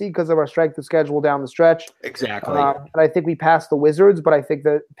the 5th seed because of our strength of schedule down the stretch. Exactly. And I think we pass the Wizards, but I think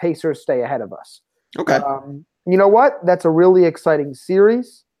the Pacers stay ahead of us. Okay. You know what? That's a really exciting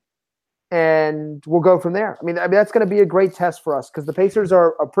series. And we'll go from there. I mean that's going to be a great test for us because the Pacers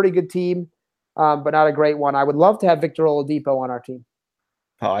are a pretty good team, but not a great one. I would love to have Victor Oladipo on our team.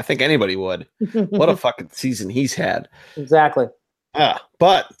 Oh, I think anybody would. What a fucking season he's had. Exactly.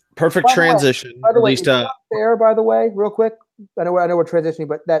 But perfect transition. By the way, at least, fair, by the way, real quick. I know we're transitioning,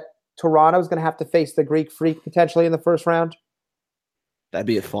 but that Toronto's going to have to face the Greek Freak potentially in the first round. That'd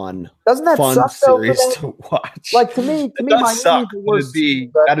be a fun series to watch. Like to me, that'd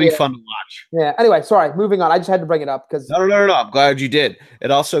be fun to watch. Yeah. Anyway, sorry. Moving on. I just had to bring it up because no. I'm glad you did. It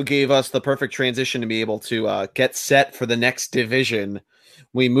also gave us the perfect transition to be able to get set for the next division.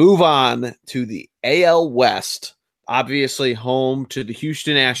 We move on to the AL West, obviously home to the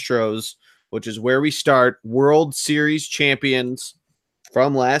Houston Astros, which is where we start. World Series champions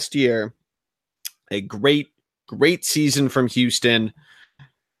from last year. A great season from Houston.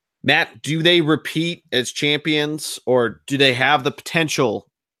 Matt, do they repeat as champions or do they have the potential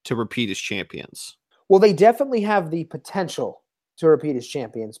to repeat as champions? Well, they definitely have the potential to repeat as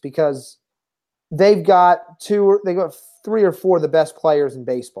champions because they've got 3 or 4 of the best players in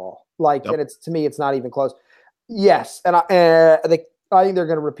baseball. And to me, it's not even close. Yes, and I think they're going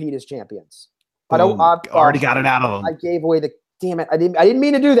to repeat as champions. I already got it out of them. I gave away damn it! I didn't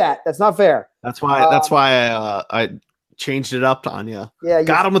mean to do that. That's not fair. That's why I changed it up on you. Yeah,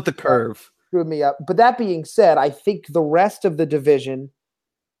 got him with the curve. Screwed me up. But that being said, I think the rest of the division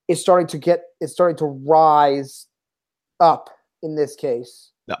is starting to rise up in this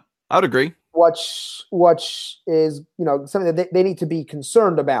case. No, I would agree. Which is something that they need to be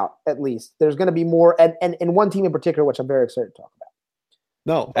concerned about. At least there's going to be more, and one team in particular, which I'm very excited to talk about.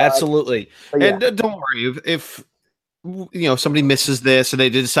 No, absolutely. And don't worry if somebody misses this or they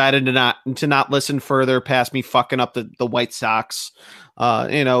decided to not listen further past me fucking up the White Sox,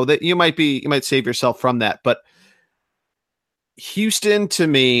 that you might save yourself from that. But Houston, to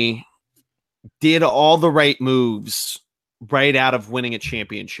me, did all the right moves right out of winning a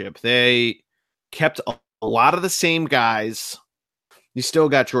championship. They kept a lot of the same guys. You still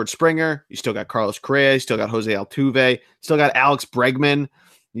got George Springer. You still got Carlos Correa. You still got Jose Altuve. Still got Alex Bregman.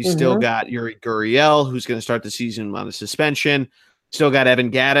 You still got Yuri Gurriel, who's going to start the season on a suspension. Still got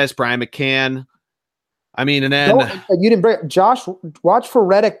Evan Gattis, Brian McCann. I mean, and then you didn't bring Josh. Watch for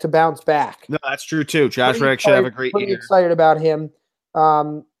Reddick to bounce back. No, that's true too. Josh Reddick should have a great year. Excited about him.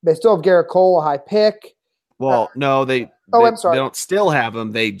 They still have Garrett Cole, a high pick. Well, no, I'm sorry. They don't still have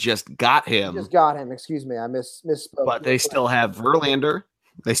him. They just got him. Excuse me, I misspoke. But they still have Verlander.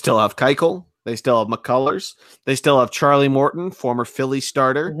 They still have Keuchel. They still have McCullers. They still have Charlie Morton, former Philly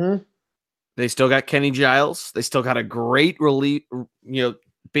starter. Mm-hmm. They still got Kenny Giles. They still got a great relief,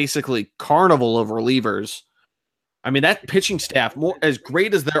 basically carnival of relievers. I mean, that pitching staff, more as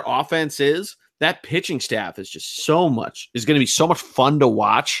great as their offense is, that pitching staff is just going to be so much fun to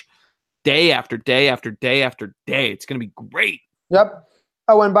watch day after day after day after day. It's going to be great. Yep.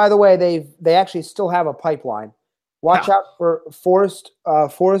 Oh, and by the way, they actually still have a pipeline. Watch out for Forrest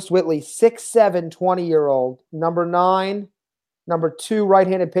Whitley, 6'7", 20-year-old, number 9, number 2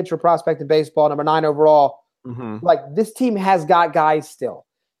 right-handed pitcher prospect in baseball, number 9 overall. Mm-hmm. Like, this team has got guys still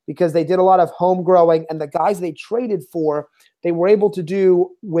because they did a lot of home growing, and the guys they traded for, they were able to do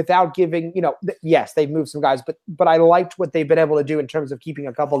without giving, yes, they've moved some guys, but I liked what they've been able to do in terms of keeping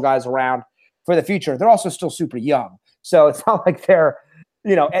a couple guys around. for the future. They're also still super young, so it's not like they're,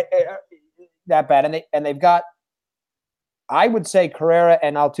 that bad. And they've got, I would say, Carrera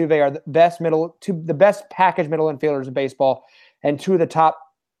and Altuve are the best package middle infielders in baseball, and 2 of the top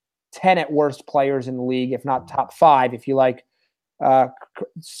 10 at worst players in the league, if not top 5, if you like.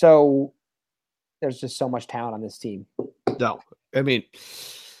 So there's just so much talent on this team. No, I mean,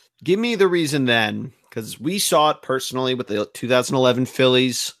 give me the reason then, because we saw it personally with the 2011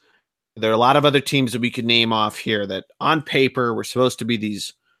 Phillies. There are a lot of other teams that we could name off here that on paper were supposed to be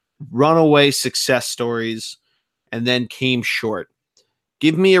these runaway success stories and then came short.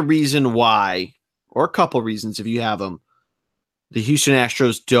 Give me a reason why, or a couple reasons if you have them, the Houston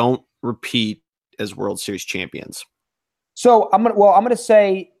Astros don't repeat as World Series champions. So I'm gonna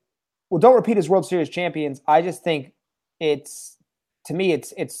say, don't repeat as World Series champions. I just think it's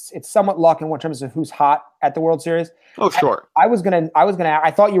somewhat luck in terms of who's hot at the World Series. Oh, sure. I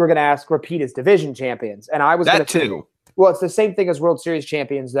thought you were gonna ask repeat as division champions, and I was that too. Well, it's the same thing as World Series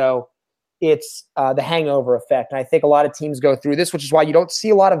champions, though. It's the hangover effect, and I think a lot of teams go through this, which is why you don't see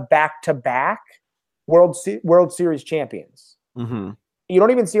a lot of back-to-back World Series champions. Mm-hmm. You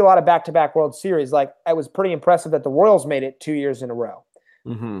don't even see a lot of back-to-back World Series. Like, it was pretty impressive that the Royals made it 2 years in a row.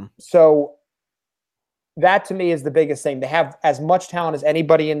 Mm-hmm. So that, to me, is the biggest thing. They have as much talent as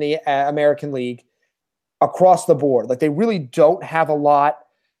anybody in the American League across the board. Like, they really don't have a lot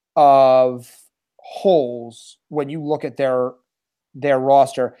of holes when you look at their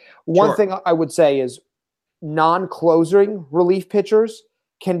roster. One thing I would say is non-closing relief pitchers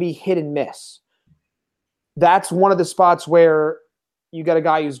can be hit and miss. That's one of the spots where you got a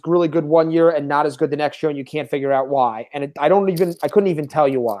guy who's really good one year and not as good the next year, and you can't figure out why. And I couldn't even tell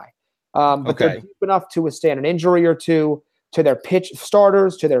you why. But they're deep enough to withstand an injury or two to their pitch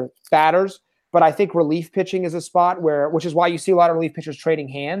starters, to their batters. But I think relief pitching is a spot which is why you see a lot of relief pitchers trading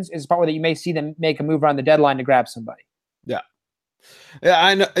hands, is a spot where you may see them make a move around the deadline to grab somebody. Yeah. Yeah,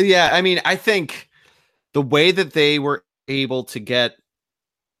 I know. Yeah, I mean, I think the way that they were able to get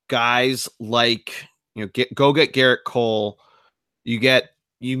guys like, go get Garrett Cole,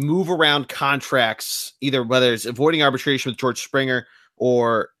 you move around contracts, either whether it's avoiding arbitration with George Springer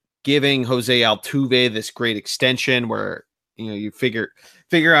or giving Jose Altuve this great extension where, you figure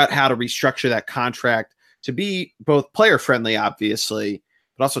out how to restructure that contract to be both player friendly, obviously,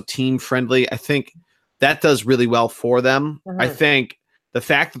 but also team friendly. I think that does really well for them. Mm-hmm. I think the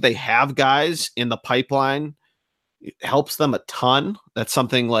fact that they have guys in the pipeline helps them a ton. That's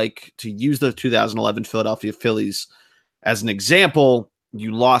something like, to use the 2011 Philadelphia Phillies as an example,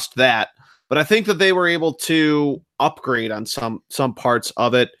 you lost that. But I think that they were able to upgrade on some parts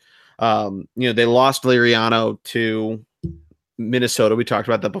of it. They lost Liriano to Minnesota. We talked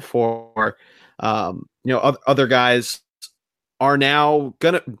about that before. Other guys are now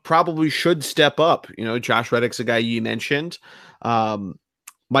should step up. Josh Reddick's a guy you mentioned.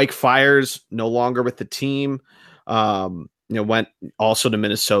 Mike Fiers no longer with the team. Went also to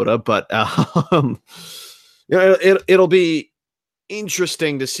Minnesota, but it'll be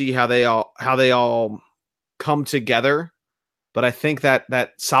interesting to see how they all come together. But I think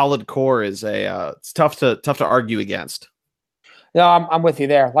that solid core is it's tough to argue against. No, I'm with you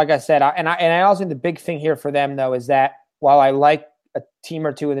there. Like I said, I also think the big thing here for them, though, is that while I like a team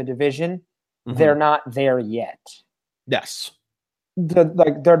or two in the division, mm-hmm. they're not there yet. Yes. They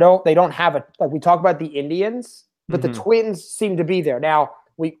don't have we talk about the Indians, but mm-hmm. the Twins seem to be there. Now,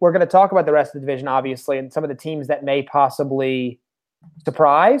 we're going to talk about the rest of the division, obviously, and some of the teams that may possibly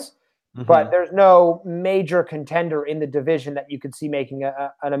surprise, mm-hmm. but there's no major contender in the division that you could see making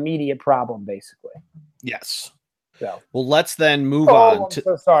an immediate problem, basically. Yes. So. Well, let's then move on.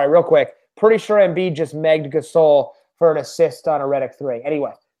 So sorry, real quick. Pretty sure Embiid just megged Gasol for an assist on a Reddick 3.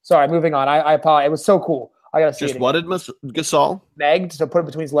 Anyway, sorry, moving on. I apologize. It was so cool. I got to see just it. Just what did Gasol? Megged, so put it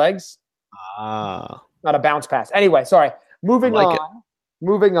between his legs. Ah. Not a bounce pass. Anyway, sorry. Moving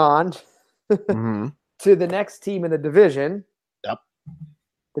on mm-hmm. to the next team in the division. Yep.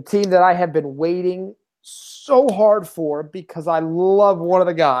 The team that I have been waiting so hard for because I love one of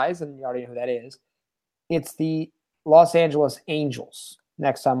the guys, and you already know who that is. It's the Los Angeles Angels.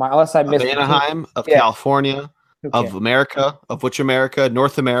 Next time, unless I missed Anaheim of California, of America, of which America,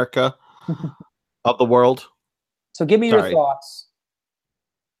 North America, of the world. So give me your thoughts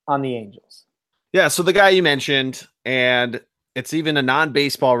on the Angels. Yeah, so the guy you mentioned, and it's even a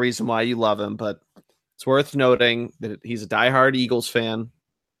non-baseball reason why you love him, but it's worth noting that he's a diehard Eagles fan.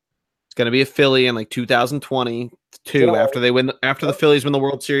 It's going to be a Philly in 2022 after the Phillies win the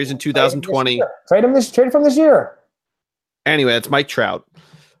World Series in 2020. Trade from this year. Anyway, it's Mike Trout,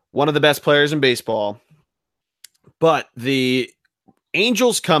 one of the best players in baseball. But the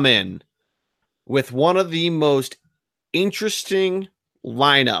Angels come in with one of the most interesting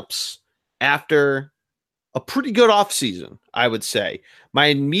lineups after a pretty good offseason, I would say. My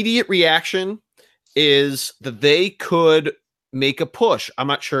immediate reaction is that they could make a push. I'm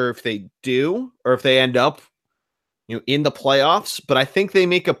not sure if they do or if they end up, in the playoffs, but I think they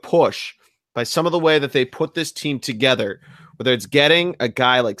make a push by some of the way that they put this team together, whether it's getting a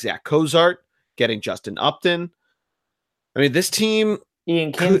guy like Zach Cozart, getting Justin Upton. I mean, this team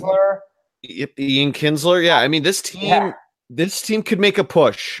Ian Kinsler. Ian Kinsler. Yeah. I mean, this team could make a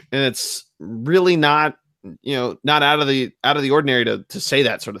push, and it's really not out of the ordinary to say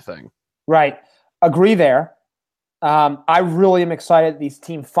that sort of thing. Right. Agree there. I really am excited this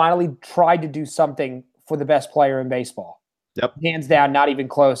team finally tried to do something for the best player in baseball. Yep. Hands down, not even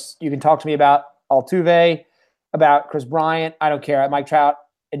close. You can talk to me about Altuve, about Chris Bryant. I don't care. Mike Trout.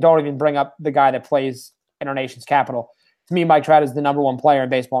 And don't even bring up the guy that plays in our nation's capital. To me, Mike Trout is the number one player in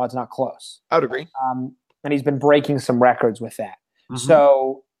baseball. It's not close. I would agree. And he's been breaking some records with that. Mm-hmm.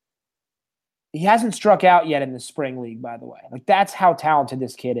 So he hasn't struck out yet in the spring league, by the way. Like, that's how talented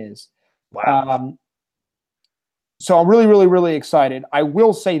this kid is. Wow. So I'm really, really, really excited. I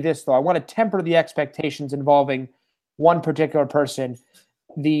will say this, though. I want to temper the expectations involving one particular person,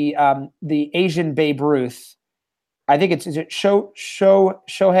 the Asian Babe Ruth. I think is it Shohei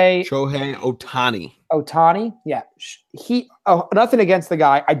Ohtani. Ohtani? Yeah. Nothing against the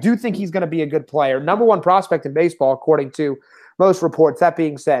guy. I do think he's going to be a good player. Number one prospect in baseball, according to most reports. That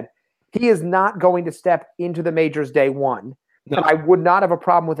being said, he is not going to step into the majors day one. No. And I would not have a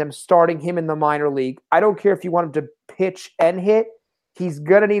problem with him starting him in the minor league. I don't care if you want him to pitch and hit. He's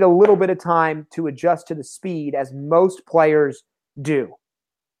going to need a little bit of time to adjust to the speed, as most players do.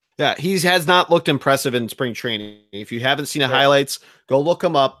 Yeah, he has not looked impressive in spring training. If you haven't seen the highlights, go look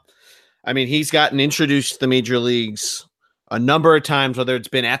him up. I mean, he's gotten introduced to the major leagues a number of times, whether it's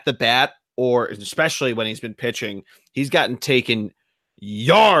been at the bat or especially when he's been pitching. He's gotten taken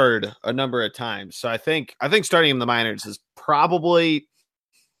yard a number of times. So I think starting him in the minors is probably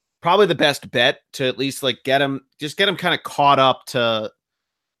the best bet to at least get him kind of caught up to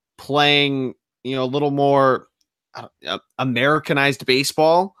playing, a little more Americanized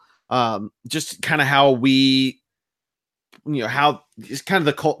baseball. Just kind of how how it's kind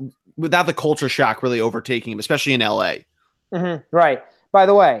of without the culture shock really overtaking him, especially in LA. Mm-hmm. Right. By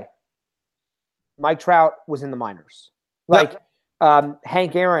the way, Mike Trout was in the minors.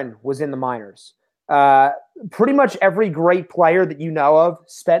 Hank Aaron was in the minors. Pretty much every great player that you know of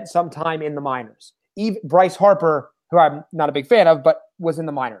spent some time in the minors. Even Bryce Harper, who I'm not a big fan of, but was in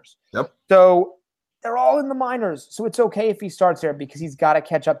the minors. Yep. So they're all in the minors. So it's okay if he starts there because he's got to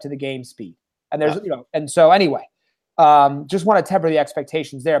catch up to the game speed. And there's, and so anyway, just want to temper the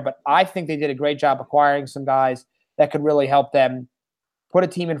expectations there. But I think they did a great job acquiring some guys that could really help them put a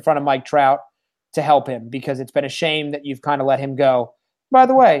team in front of Mike Trout to help him, because it's been a shame that you've kind of let him go. By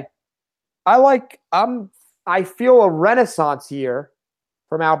the way, I feel a renaissance year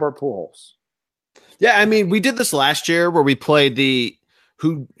from Albert Pujols. Yeah, I mean, we did this last year where we played the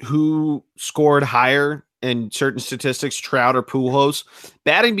who scored higher in certain statistics, Trout or Pujols.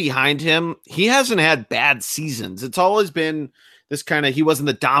 Batting behind him, he hasn't had bad seasons. It's always been this kind of, he wasn't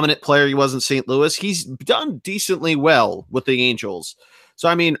the dominant player. He wasn't St. Louis. He's done decently well with the Angels. So,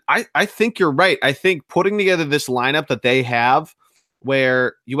 I mean, I think you're right. I think putting together this lineup that they have,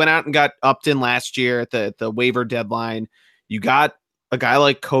 where you went out and got Upton last year at the waiver deadline, you got a guy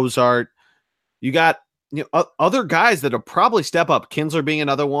like Cozart, you got other guys that will probably step up, Kinsler being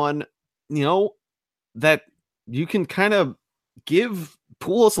another one, that you can kind of give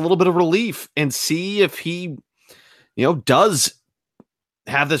Pujols a little bit of relief and see if he, does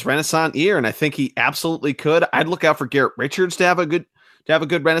have this renaissance year. And I think he absolutely could. I'd look out for Garrett Richards to have a good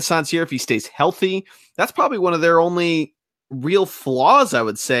renaissance year if he stays healthy. That's probably one of their only real flaws, I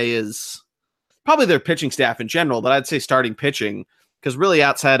would say, is probably their pitching staff in general, but I'd say starting pitching, because really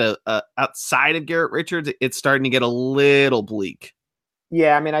outside of Garrett Richards, it's starting to get a little bleak.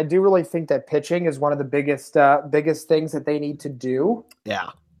 Yeah, I mean, I do really think that pitching is one of the biggest things that they need to do. Yeah.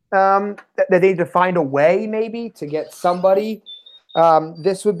 That they need to find a way maybe to get somebody.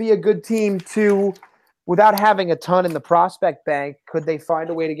 This would be a good team to, without having a ton in the prospect bank, could they find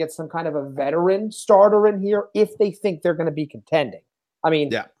a way to get some kind of a veteran starter in here if they think they're going to be contending? I mean,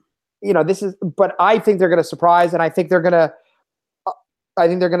 yeah. But I think they're going to surprise, and I think they're going to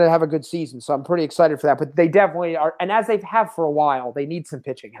have a good season. So I'm pretty excited for that. But they definitely are, and as they have for a while, they need some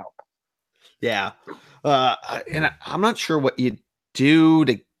pitching help. Yeah, and I'm not sure what you do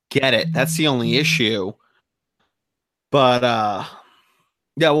to get it. That's the only issue. But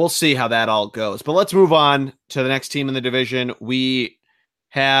yeah, we'll see how that all goes. But let's move on to the next team in the division. We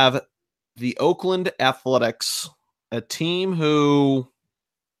have the Oakland Athletics, a team who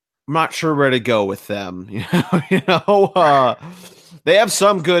I'm not sure where to go with them. They have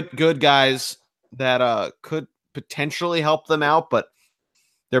some good guys that could potentially help them out, but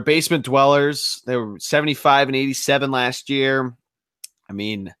they're basement dwellers. They were 75 and 87 last year. I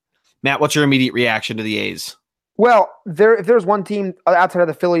mean, Matt, what's your immediate reaction to the A's? Well, if there's one team outside of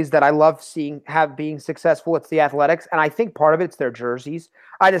the Phillies that I love seeing being successful, it's the Athletics, and I think part of it's their jerseys.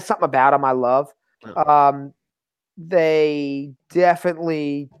 Just something about them I love. They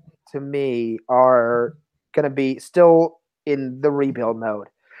definitely, to me, are going to be still in the rebuild mode.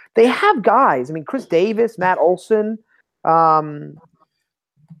 They have guys. I mean, Chris Davis, Matt Olson. Olson's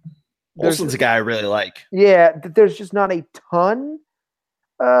a guy I really like. Yeah, there's just not a ton.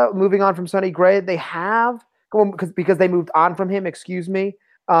 Moving on from Sonny Gray, they have because they moved on from him. Excuse me.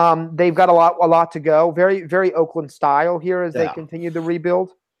 They've got a lot to go. Very, very Oakland style here as they continue the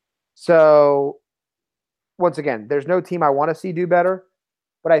rebuild. So, once again, there's no team I want to see do better,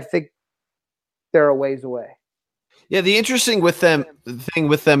 but I think they're a ways away. Yeah, the interesting thing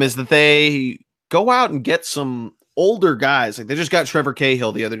with them is that they go out and get some older guys. Like they just got Trevor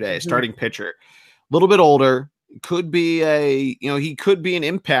Cahill the other day, starting pitcher, a little bit older. Could be he could be an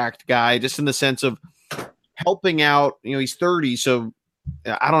impact guy just in the sense of helping out. He's 30, so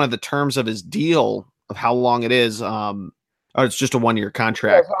I don't have the terms of his deal of how long it is. It's just a 1-year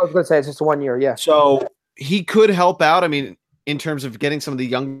contract. Yeah, I was going to say it's just a 1 year. Yeah. So he could help out. I mean, in terms of getting some of the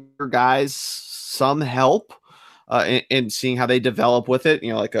younger guys some help and seeing how they develop with it.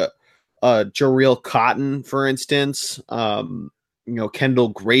 Like a Jarrell Cotton, for instance. Kendall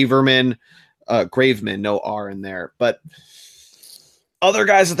Graveman. Graveman, no R in there, but other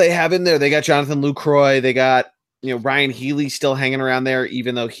guys that they have in there, they got Jonathan Lucroy, they got Ryan Healy still hanging around there,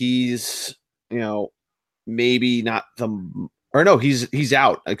 even though he's maybe not he's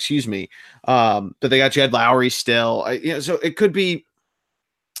out. Excuse me, but they got Jed Lowry still. So it could be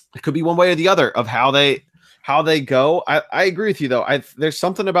one way or the other of how they go. I agree with you though. There's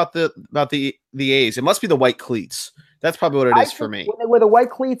something about the A's. It must be the white cleats. That's probably what it is for me. With the white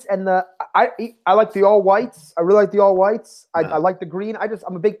cleats and I like the all whites. I really like the all whites. I like the green.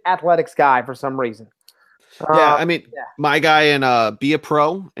 I'm a big Athletics guy for some reason. My guy in Be a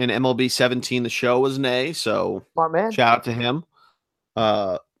Pro in MLB 17, the show was an A. So smart man. Shout out to him.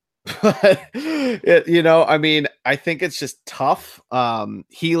 But I think it's just tough.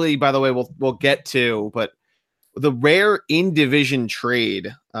 Healy, by the way, we'll get to, but the rare in division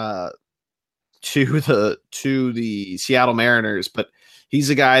trade to the Seattle Mariners, but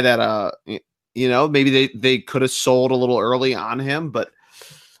he's a guy that maybe they could have sold a little early on him, but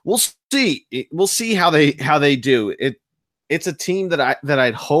we'll see. We'll see how they do. It's a team that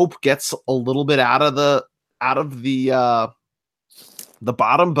I'd hope gets a little bit out of the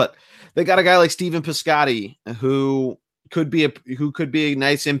bottom, but they got a guy like Steven Piscotty who could be a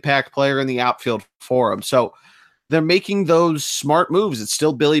nice impact player in the outfield for him. So they're making those smart moves. It's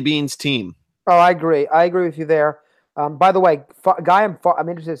still Billy Beane's team. Oh, I agree. I agree with you there. By the way, guy I'm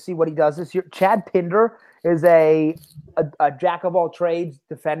interested to see what he does this year. Chad Pinder is a jack of all trades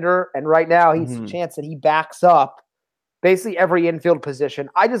defender, and right now he's a chance that he backs up basically every infield position.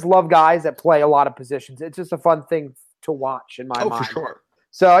 I just love guys that play a lot of positions. It's just a fun thing to watch in my mind. For sure.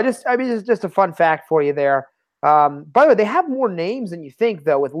 So it's just a fun fact for you there. By the way, they have more names than you think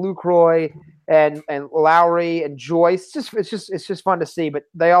though, with Lucroy and Lowry and Joyce. It's just fun to see, but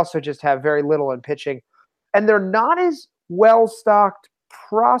they also just have very little in pitching, and they're not as well stocked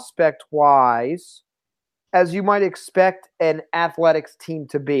prospect wise as you might expect an Athletics team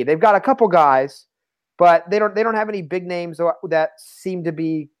to be. They've got a couple guys, but they don't have any big names that seem to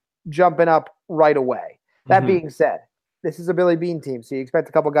be jumping up right away. That being said, this is a Billy Beane team, so you expect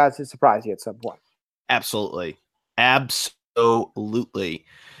a couple guys to surprise you at some point. Absolutely.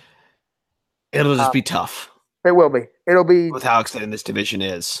 It'll just be tough. It will be. It'll be with how extended this division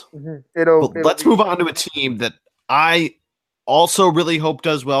is. Let's move on to a team that I also really hope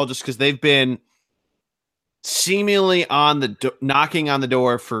does well, just because they've been seemingly knocking on the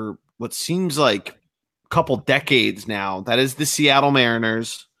door for what seems like a couple decades now. That is the Seattle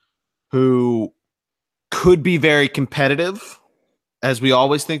Mariners, who could be very competitive, as we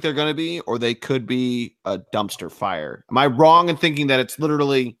always think they're going to be, or they could be a dumpster fire. Am I wrong in thinking that it's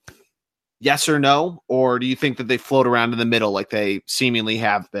literally yes or no, or do you think that they float around in the middle like they seemingly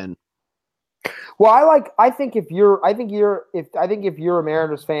have been? Well, I think if you're a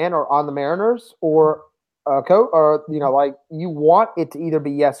Mariners fan or on the Mariners or coach, or you want it to either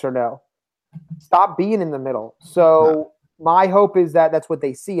be yes or no. Stop being in the middle. So my hope is that that's what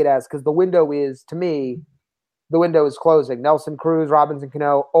they see it as, because the window is closing. Nelson Cruz, Robinson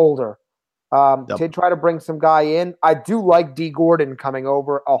Cano, older. Yep. Did try to bring some guy in. I do like D. Gordon coming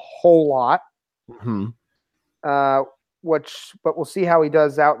over a whole lot. Mm-hmm. But we'll see how he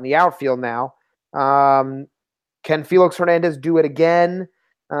does out in the outfield now. Can Felix Hernandez do it again?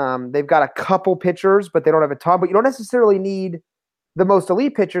 They've got a couple pitchers, but they don't have a ton. But you don't necessarily need the most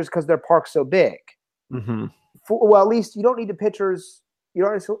elite pitchers because their park's so big. Mm-hmm. Well, at least you don't need the pitchers. You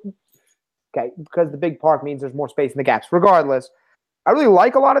don't. Okay, because the big park means there's more space in the gaps. Regardless, I really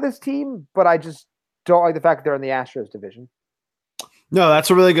like a lot of this team, but I just don't like the fact that they're in the Astros division. No, that's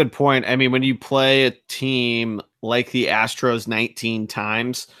a really good point. I mean, when you play a team like the Astros 19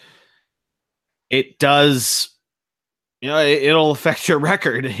 times, it does, it'll affect your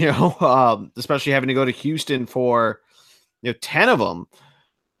record, especially having to go to Houston for, 10 of them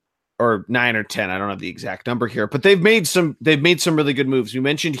or 9 or 10. I don't have the exact number here, but they've made some really good moves. You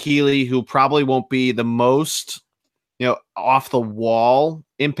mentioned Healy, who probably won't be the most, off the wall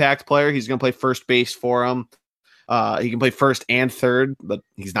impact player. He's going to play first base for him. He can play first and third, but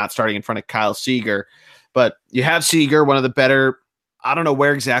he's not starting in front of Kyle Seager. But you have Seager, one of the better, I don't know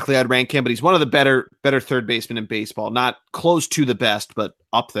where exactly I'd rank him, but he's one of the better third basemen in baseball. Not close to the best, but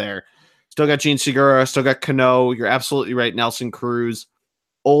up there. Still got Gene Segura, still got Connell. You're absolutely right, Nelson Cruz.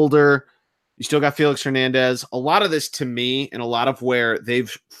 Older. You still got Felix Hernandez. A lot of this, to me, and a lot of where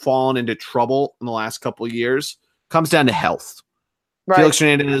they've fallen into trouble in the last couple of years comes down to health. Right. Felix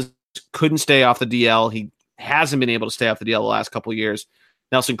Hernandez couldn't stay off the DL. He hasn't been able to stay off the DL the last couple of years.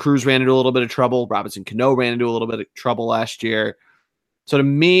 Nelson Cruz ran into a little bit of trouble. Robinson Cano ran into a little bit of trouble last year. So to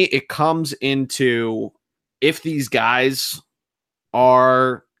me, it comes into if these guys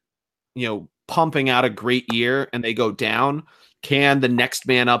are, pumping out a great year and they go down, can the next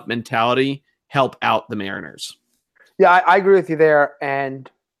man up mentality help out the Mariners? Yeah, I agree with you there.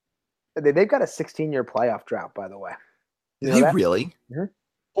 And they've got a 16-year playoff drought, by the way. Do they really? Mm-hmm.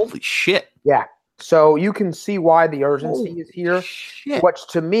 Holy shit. Yeah. So you can see why the urgency is here. Shit. Which,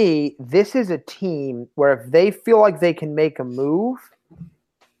 to me, this is a team where if they feel like they can make a move,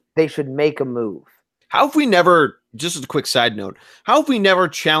 they should make a move. How have we never, just as a quick side note, how have we never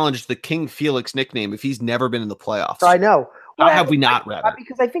challenged the King Felix nickname if he's never been in the playoffs? I know. How have we not, rather?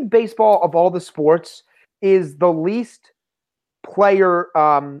 Because I think baseball, of all the sports, is the least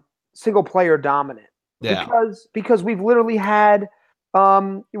single player dominant. Yeah. Because we've literally had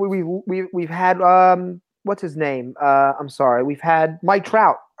we've had what's his name? I'm sorry. We've had Mike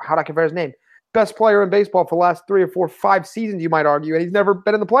Trout. How'd I compare his name? Best player in baseball for the last 3 or 4, 5 seasons, you might argue, and he's never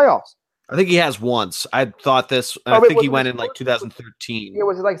been in the playoffs. I think he has once. I thought this. I think he went in like 2013. Yeah,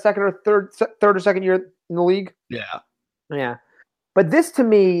 was it like second or third or second year in the league? Yeah. But this to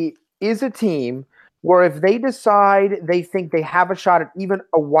me is a team where if they decide they think they have a shot at even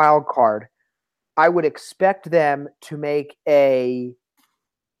a wild card, I would expect them to make a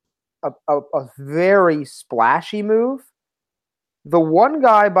very splashy move. The one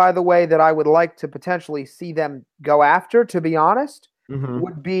guy, by the way, that I would like to potentially see them go after, to be honest,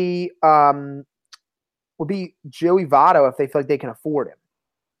 would be Joey Votto if they feel like they can afford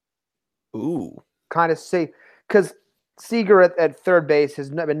him. Ooh. Kind of see, because Seager at third base has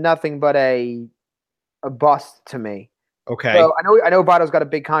been nothing but a bust to me. Okay. So I know Votto's got a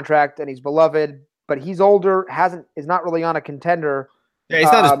big contract and he's beloved, but he's older, is not really on a contender. Yeah,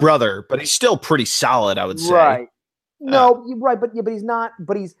 he's not his brother, but he's still pretty solid, I would say. Right. No, you're right, but he's not.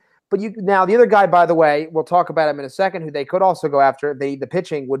 Now the other guy, by the way, we'll talk about him in a second, who they could also go after. The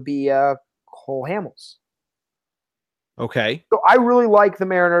pitching would be Cole Hamels. Okay. So I really like the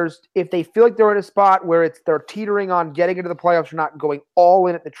Mariners if they feel like they're in a spot where they're teetering on getting into the playoffs or not, going all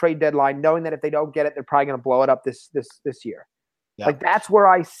in at the trade deadline, knowing that if they don't get it, they're probably going to blow it up this year. Yeah. Like that's where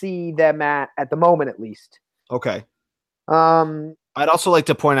I see them at the moment, at least. Okay. I'd also like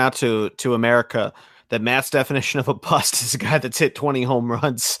to point out to America that Matt's definition of a bust is a guy that's hit 20 home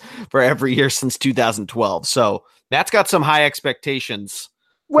runs for every year since 2012. So Matt's got some high expectations.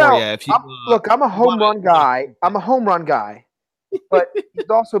 Well, look, I'm a home run guy. I'm a home run guy, but he's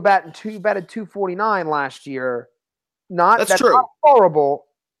also batted 249 last year. That's true. Not horrible,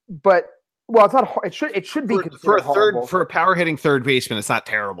 but it's not. It should be considered for a power hitting third baseman. It's not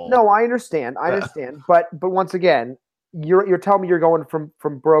terrible. No, I understand. But once again, you're telling me you're going from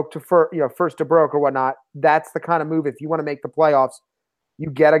broke to first to broke or whatnot. That's the kind of move. If you want to make the playoffs, you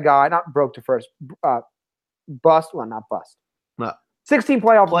get a guy not broke to first, bust. Well, not bust. No. 16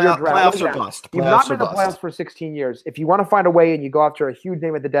 playoffs are bust. You've not been in the playoffs for 16 years. If you want to find a way and you go after a huge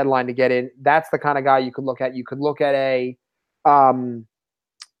name at the deadline to get in, that's the kind of guy you could look at. You could look at and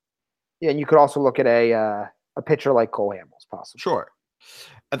you could also look at a pitcher like Cole Hamels, possibly. Sure.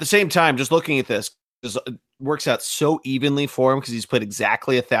 At the same time, just looking at this, works out so evenly for him because he's played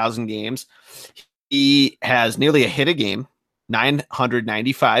exactly 1,000 games. He has nearly a hit a game,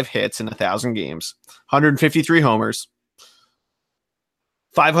 995 hits in 1,000 games, 153 homers,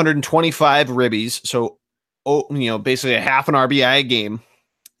 525 ribbies. So, basically a half an RBI a game.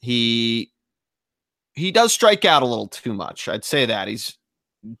 He does strike out a little too much. I'd say that he's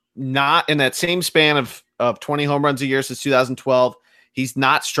not in that same span of 20 home runs a year since 2012. He's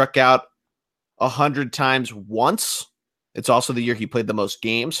not struck out 100 times once. It's also the year he played the most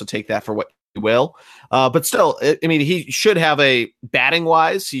games, so take that for what you will. But still, he should have batting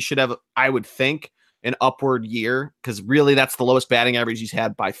wise, he should have, I would think, an upward year, because really that's the lowest batting average he's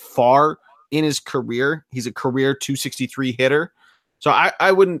had by far in his career. He's a career 263 hitter. So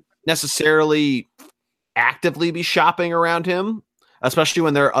I wouldn't necessarily actively be shopping around him, especially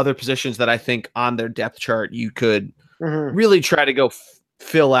when there are other positions that I think on their depth chart you could really try to go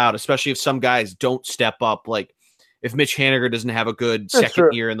fill out, especially if some guys don't step up. Like if Mitch Haniger doesn't have a good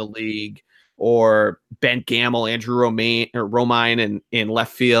second year in the league, or Ben Gamble, Andrew Romine in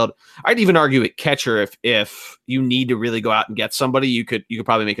left field. I'd even argue at catcher if you need to really go out and get somebody, you could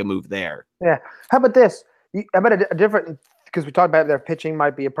probably make a move there. Yeah. How about this? How about a different, because we talked about their pitching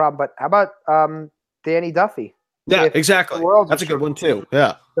might be a problem, but how about Danny Duffy? Yeah, exactly. That's a good one too.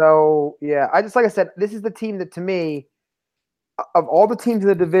 Yeah. So, yeah, like I said, this is the team that, to me, of all the teams in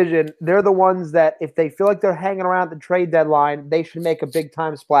the division, they're the ones that if they feel like they're hanging around the trade deadline, they should make a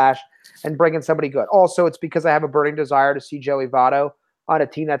big-time splash and bring in somebody good. Also, it's because I have a burning desire to see Joey Votto on a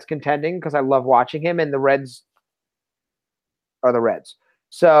team that's contending, because I love watching him, and the Reds are the Reds.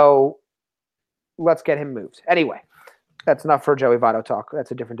 So let's get him moved. Anyway, that's enough for Joey Votto talk. That's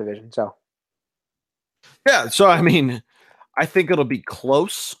a different division. So, yeah, so I think it'll be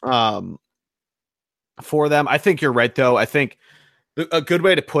close for them. I think you're right, though. I think a good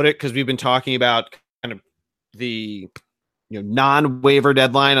way to put it, because we've been talking about kind of the non-waiver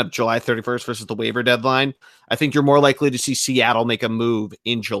deadline of July 31st versus the waiver deadline. I think you're more likely to see Seattle make a move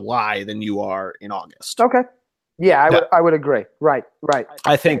in July than you are in August. Okay. Yeah, I would agree. Right.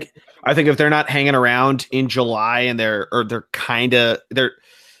 I think if they're not hanging around in July and they're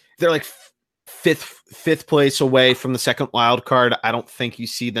like fifth place away from the second wild card, I don't think you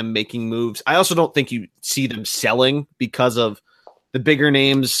see them making moves. I also don't think you see them selling, because of the bigger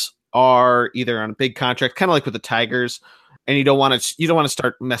names are either on a big contract, kind of like with the Tigers, and you don't want to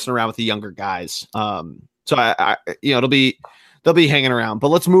start messing around with the younger guys. So they'll be hanging around. But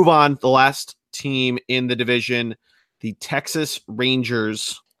let's move on. The last team in the division, the Texas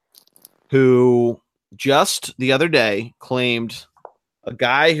Rangers, who just the other day claimed a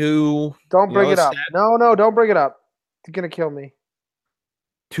guy who don't bring it up. No, don't bring it up. It's gonna kill me.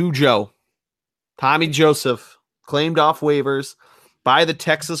 Tommy Joseph, claimed off waivers by the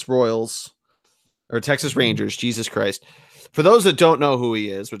Texas Royals or Texas Rangers. Jesus Christ. For those that don't know who he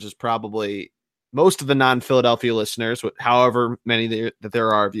is, which is probably most of the non-Philadelphia listeners, however many that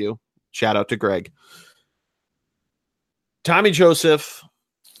there are of you, shout out to Greg. Tommy Joseph,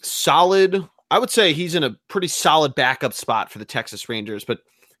 solid. I would say he's in a pretty solid backup spot for the Texas Rangers, but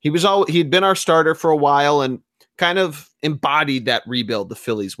he'd been our starter for a while and kind of embodied that rebuild the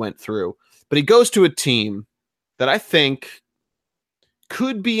Phillies went through. But he goes to a team that I think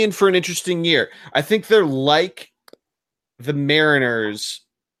could be in for an interesting year. I think they're like the Mariners.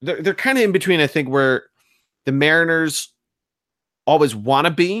 They're kind of in between, I think, where the Mariners always want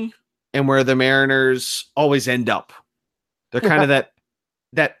to be and where the Mariners always end up. They're kind of that,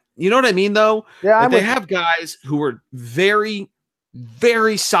 you know what I mean, though? Yeah, they have guys who are very,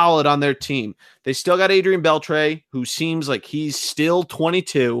 very solid on their team. They still got Adrian Beltre, who seems like he's still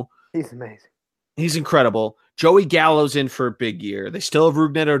 22. He's amazing. He's incredible. Joey Gallo's in for a big year. They still have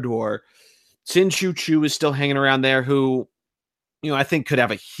Rougned Odor. Sin Chu is still hanging around there, who, I think could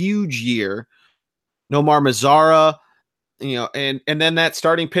have a huge year. Nomar Mazara, and then that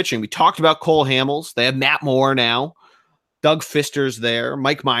starting pitching. We talked about Cole Hamels. They have Matt Moore now. Doug Fister's there,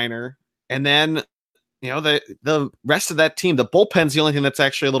 Mike Minor, and then the rest of that team. The bullpen's the only thing that's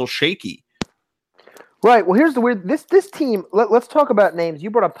actually a little shaky. Right. Well, here's the weird. This team. Let's talk about names. You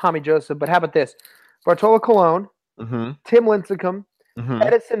brought up Tommy Joseph, but how about this? Bartolo Colon, Tim Lincecum,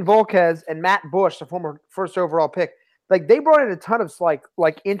 Edison Volquez, and Matt Bush, the former first overall pick. Like, they brought in a ton of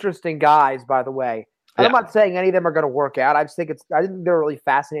like interesting guys. By the way, and I'm not saying any of them are going to work out. I think they're a really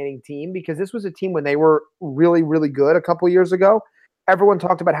fascinating team, because this was a team when they were really, really good a couple years ago. Everyone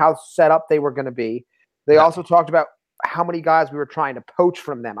talked about how set up they were going to be. They also talked about how many guys we were trying to poach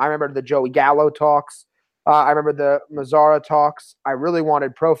from them. I remember the Joey Gallo talks. I remember the Mazzara talks. I really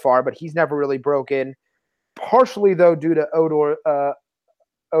wanted Profar, but he's never really broke in. Partially, though, due to Odor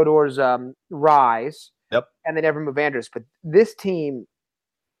Odor's rise, Yep. and they never move Andrews. But this team,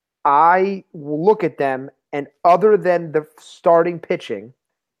 I look at them, and other than the starting pitching,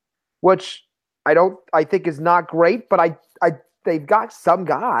 which I think is not great, but they've got some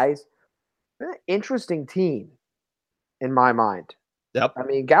guys. Interesting team in my mind. Yep. I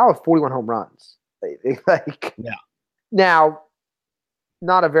mean, Gallo 41 home runs. Like, yeah. Now,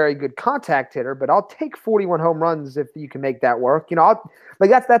 not a very good contact hitter, but I'll take 41 home runs if you can make that work.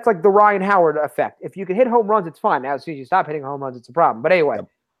 That's like the Ryan Howard effect. If you can hit home runs, it's fine. Now, as soon as you stop hitting home runs, it's a problem. But anyway,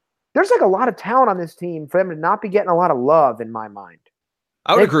 there's like a lot of talent on this team for them to not be getting a lot of love in my mind.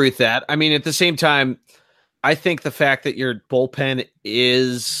 I would agree with that. I mean, at the same time, I think the fact that your bullpen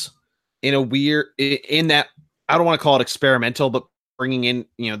is in that, I don't want to call it experimental, but bringing in,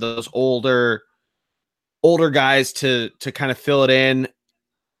 those older guys to kind of fill it in.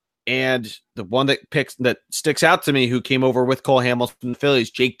 And the one that sticks out to me, who came over with Cole Hamilton from the Phillies,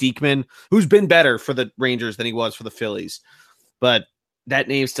 Jake Diekman, who's been better for the Rangers than he was for the Phillies. But that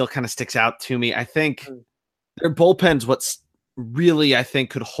name still kind of sticks out to me. I think their bullpen's what's really, I think,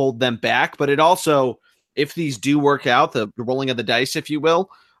 could hold them back. But it also, if these do work out, the rolling of the dice, if you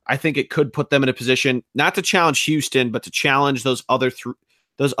will, I think it could put them in a position not to challenge Houston, but to challenge those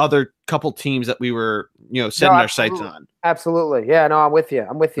other couple teams that we were, setting our sights on. Absolutely. Yeah, no, I'm with you.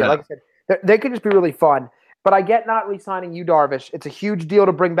 Yeah. Like I said, they could just be really fun. But I get not re-signing you, Darvish. It's a huge deal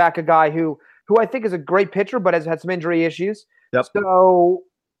to bring back a guy who I think is a great pitcher, but has had some injury issues. Yep. So,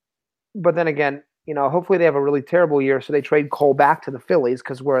 but then again, hopefully they have a really terrible year, so they trade Cole back to the Phillies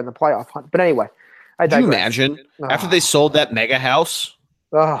because we're in the playoff hunt. But anyway, Could you imagine after they sold that mega house?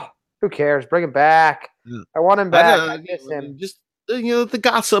 Oh, who cares? Bring him back. I want him back. I miss him. Just the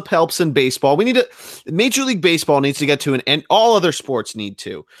gossip helps in baseball. Major League Baseball needs to get to and all other sports need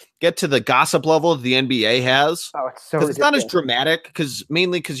to get to the gossip level that the NBA has. Oh, it's so it's not as dramatic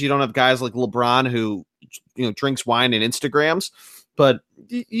mainly because you don't have guys like LeBron who drinks wine and Instagrams. But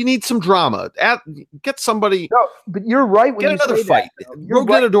you need some drama. Get somebody. No, but you're right. When get another fight. Go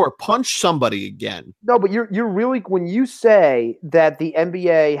get a door. Punch somebody again. No, but you're really, when you say that the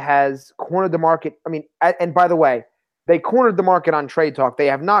NBA has cornered the market. I mean, and by the way, they cornered the market on trade talk. They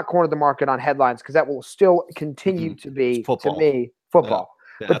have not cornered the market on headlines because that will still continue to be football. To me football.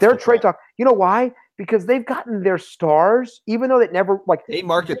 Yeah, but their trade talk. You know why? Because they've gotten their stars, even though they never they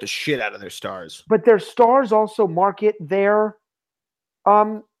market the shit out of their stars. But their stars also market their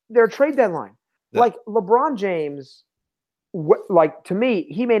trade deadline. Yeah. Like LeBron James, to me,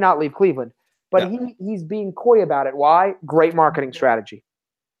 he may not leave Cleveland, but he's being coy about it. Why? Great marketing strategy.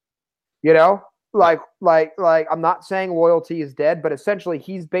 I'm not saying loyalty is dead, but essentially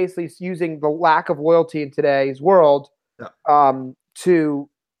he's basically using the lack of loyalty in today's world to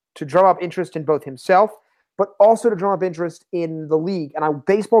drum up interest in both himself, but also to drum up interest in the league. And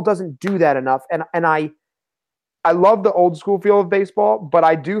baseball doesn't do that enough. And I love the old school feel of baseball, but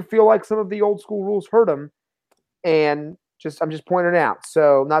I do feel like some of the old school rules hurt them. And I'm just pointing it out.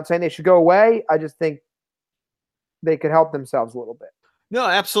 So not saying they should go away. I just think they could help themselves a little bit. No,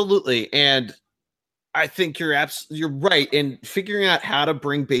 absolutely. And I think you're right in figuring out how to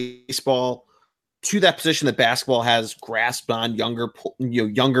bring baseball to that position that basketball has grasped on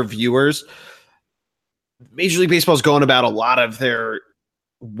younger viewers. Major League Baseball is going about a lot of their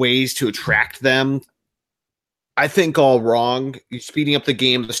ways to attract them. I think all wrong. You're speeding up the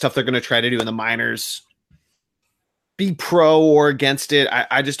game, the stuff they're going to try to do in the minors. Be pro or against it.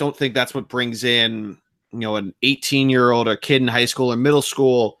 I just don't think that's what brings in, an 18-year-old or kid in high school or middle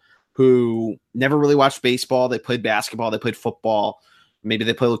school who never really watched baseball. They played basketball, they played football, maybe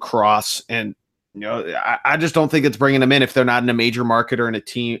they play lacrosse, and I just don't think it's bringing them in if they're not in a major market or in a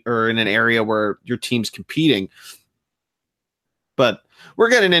team or in an area where your team's competing. But we're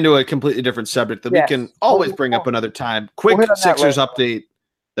getting into a completely different subject that we can always bring up another time. Quick Sixers update.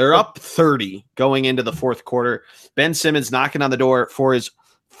 They're up 30 going into the fourth quarter. Ben Simmons knocking on the door for his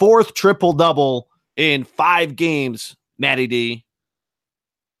fourth triple-double in 5 games. Matty D.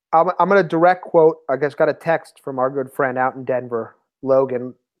 I'm going to direct quote. I just got a text from our good friend out in Denver,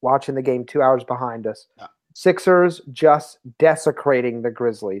 Logan, watching the game 2 hours behind us. Yeah. Sixers just desecrating the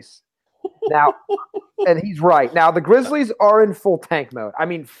Grizzlies. Now, and he's right. Now, the Grizzlies are in full tank mode. I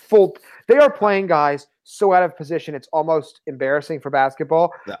mean, they are playing guys so out of position, it's almost embarrassing for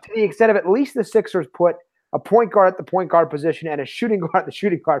basketball. Yeah. To the extent of at least the Sixers put a point guard at the point guard position and a shooting guard at the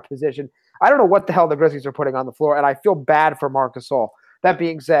shooting guard position. I don't know what the hell the Grizzlies are putting on the floor, and I feel bad for Marc Gasol. That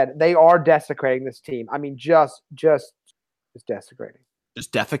being said, they are desecrating this team. I mean, just desecrating.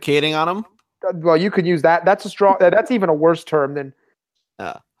 Just defecating on them? Well, you could use that. That's even a worse term than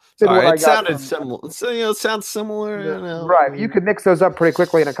All right, what I it got sounded from similar. So, it sounds similar. right. You could mix those up pretty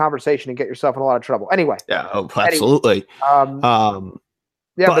quickly in a conversation and get yourself in a lot of trouble. Anyway, Yeah, oh, anyway, absolutely. um, Um,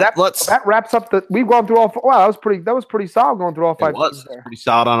 yeah, but but let's. that wraps up the. We've gone through all. Wow, that was pretty solid going through all It five was teams there. pretty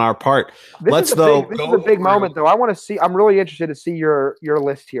solid on our part. This is Let's a though big. This is go a big through. moment, though. I want to see. I'm really interested to see your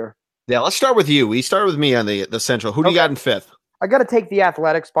list here. Yeah, let's start with you. We started with me on the Central. Who do you got in fifth? I got to take the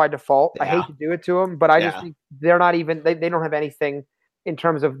Athletics by default. Yeah. I hate to do it to them, but I just think they're not even. They don't have anything in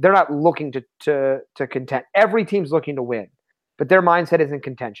terms of. They're not looking to contend. Every team's looking to win, but their mindset is in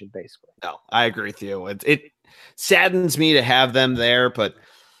contention, basically. No, I agree with you. It saddens me to have them there, but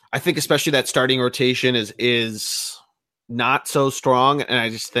I think especially that starting rotation is not so strong, and I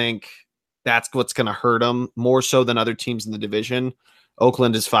just think that's what's going to hurt them more so than other teams in the division.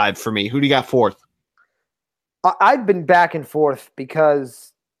 Oakland is 5 for me. Who do you got fourth? I've been back and forth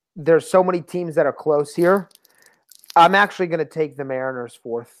because there's so many teams that are close here. I'm actually going to take the Mariners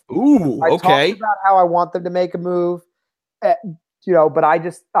fourth. Ooh, I okay. talked about how I want them to make a move, but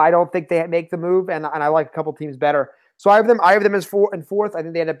I don't think they make the move, and I like a couple teams better. So I have them as fourth. I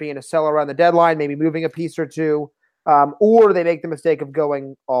think they end up being a seller around the deadline, maybe moving a piece or two, or they make the mistake of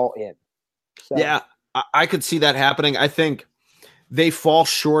going all in. So. Yeah, I could see that happening. I think they fall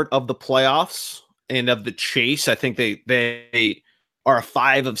short of the playoffs and of the chase. I think they are a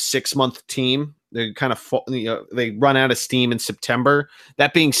 5 of 6 month team. They kind of they run out of steam in September.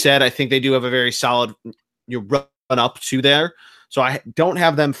 That being said, I think they do have a very solid run up to there. So I don't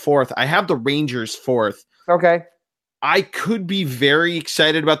have them fourth. I have the Rangers fourth. Okay. I could be very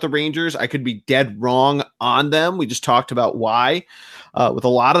excited about the Rangers. I could be dead wrong on them. We just talked about why, with a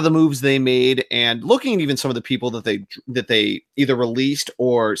lot of the moves they made, and looking at even some of the people that they either released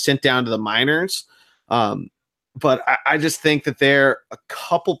or sent down to the minors. But I just think that they're a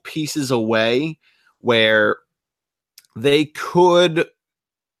couple pieces away where they could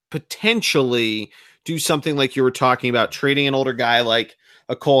potentially do something like you were talking about, trading an older guy like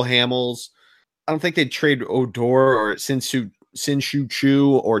a Cole Hamels. I don't think they'd trade Odor or Sin-Shu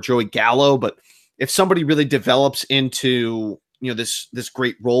Chu or Joey Gallo, but if somebody really develops into this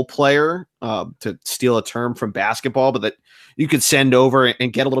great role player, to steal a term from basketball, but that you could send over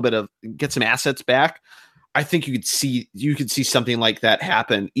and get some assets back, I think you could see something like that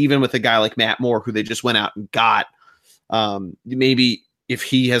happen, even with a guy like Matt Moore, who they just went out and got. Maybe if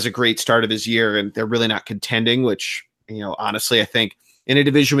he has a great start of his year and they're really not contending, which honestly I think. In a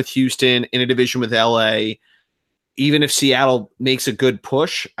division with Houston, in a division with LA, even if Seattle makes a good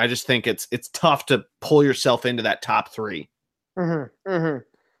push, I just think it's tough to pull yourself into that top 3. Mm-hmm. Mm-hmm.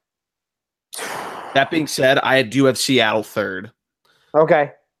 That being said, I do have Seattle third.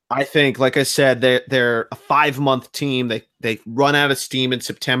 Okay. I think, like I said, they're a 5 month team. They run out of steam in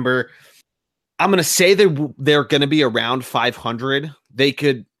September. I'm going to say they're going to be around 500. They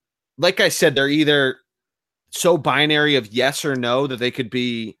could, like I said, they're either so binary of yes or no that they could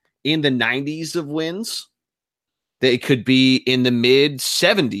be in the 90s of wins. They could be in the mid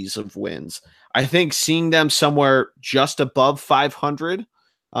 70s of wins. I think seeing them somewhere just above 500,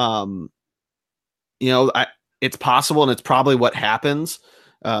 it's possible, and it's probably what happens,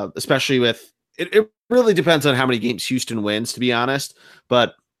 especially with it really depends on how many games Houston wins, to be honest.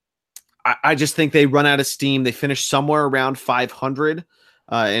 But I just think they run out of steam. They finish somewhere around 500.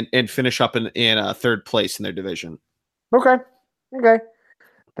 And finish up in third place in their division. Okay.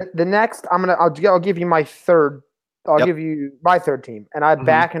 The next, I'll give you my third. I'll give you my third team, and I'm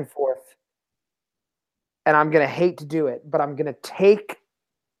back and forth. And I'm gonna hate to do it, but I'm gonna take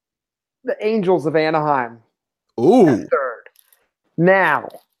the Angels of Anaheim. Ooh, third. Now,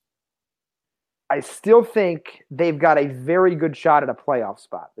 I still think they've got a very good shot at a playoff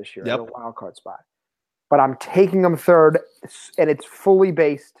spot this year, at a wild card spot. But I'm taking them third, and it's fully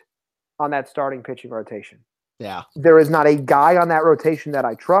based on that starting pitching rotation. Yeah. There is not a guy on that rotation that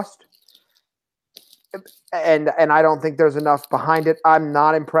I trust, and I don't think there's enough behind it. I'm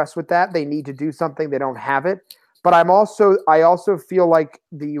not impressed with that. They need to do something. They don't have it. But I also feel like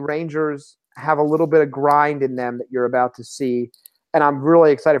the Rangers have a little bit of grind in them that you're about to see, and I'm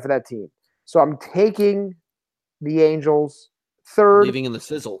really excited for that team. So I'm taking the Angels third. Leaving in the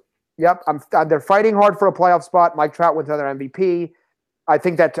sizzle. Yep, they're fighting hard for a playoff spot. Mike Trout wins another MVP. I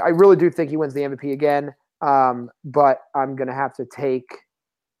really do think he wins the MVP again. But I'm going to have to take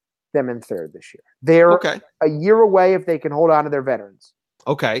them in third this year. They're a year away if they can hold on to their veterans.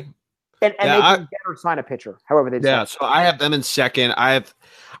 Okay. And they can get or sign a pitcher, however they decide. Yeah, so I have them in second. I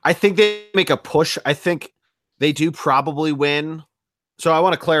think they make a push. I think they do probably win. So I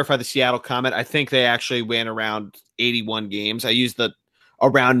want to clarify the Seattle comment. I think they actually win around 81 games. I use the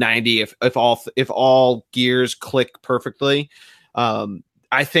around 90 if all gears click perfectly.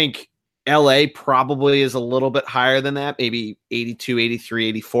 I think LA probably is a little bit higher than that, maybe 82, 83,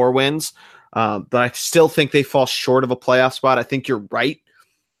 84 wins. But I still think they fall short of a playoff spot. I think you're right.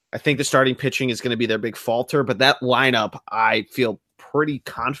 I think the starting pitching is going to be their big falter, but that lineup I feel pretty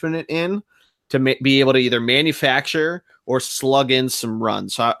confident in to be able to either manufacture or slug in some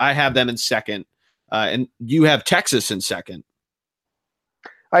runs. So I have them in second, and you have Texas in second.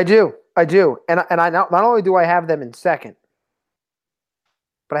 I do, and I not only do I have them in second,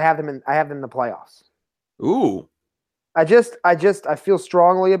 but I have them in the playoffs. Ooh, I feel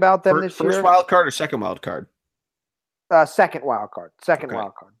strongly about them this year. First wild card or second wild card? Second wild card.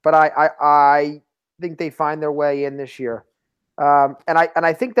 But I think they find their way in this year, and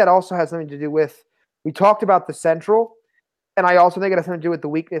I think that also has something to do with, we talked about the Central, and I also think it has something to do with the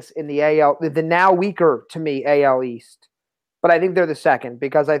weakness in the AL, the now weaker to me AL East. But I think they're the second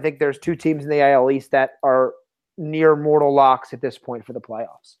because I think there's two teams in the AL East that are near mortal locks at this point for the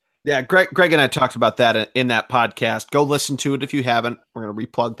playoffs. Yeah, Greg and I talked about that in that podcast. Go listen to it if you haven't. We're going to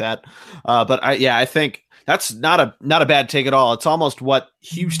replug that. But I think that's not a bad take at all. It's almost what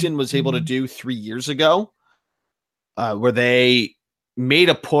Houston was able to do 3 years ago, where they made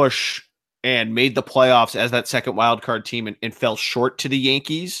a push and made the playoffs as that second wild card team and fell short to the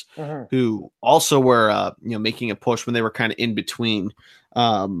Yankees, who also were making a push when they were kind of in between.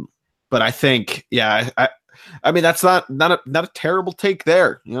 But I think, I mean, that's not a terrible take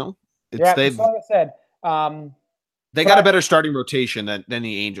there. Like I said, they got a better starting rotation than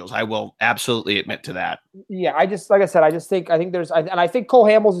the Angels. I will absolutely admit to that. Yeah, I think Cole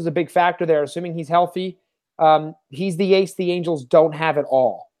Hamels is a big factor there, assuming he's healthy. He's the ace the Angels don't have at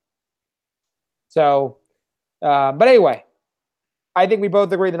all. So, but anyway, I think we both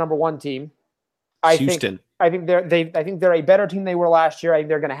agree the number one team. Houston. I think they're a better team than they were last year. I think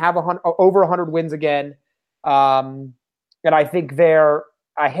they're going to have over 100 wins again. And I think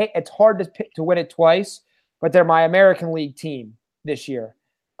it's hard to win it twice, but they're my American League team this year.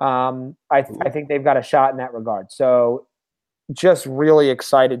 I think they've got a shot in that regard. So just really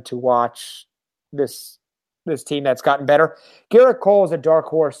excited to watch this team that's gotten better. Garrett Cole is a dark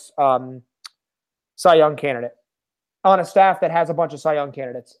horse Cy Young candidate on a staff that has a bunch of Cy Young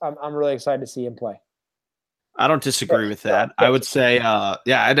candidates. I'm really excited to see him play. I don't disagree with that. I would say,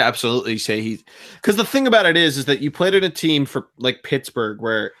 I'd absolutely say because the thing about it is that you played in a team for like Pittsburgh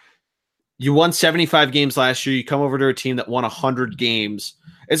where you won 75 games last year. You come over to a team that won 100 games.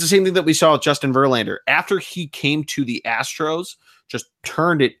 It's the same thing that we saw with Justin Verlander. After he came to the Astros, just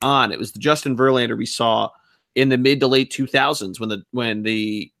turned it on. It was the Justin Verlander we saw in the mid to late 2000s when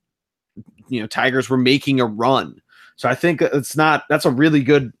the Tigers were making a run. So I think that's a really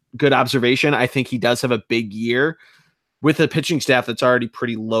good observation. I think he does have a big year with a pitching staff that's already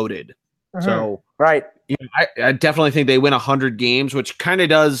pretty loaded. So right. I definitely think they win 100 games, which kind of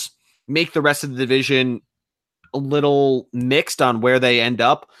does make the rest of the division a little mixed on where they end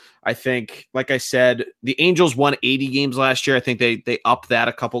up. I think, like I said, the Angels won 80 games last year. I think they upped that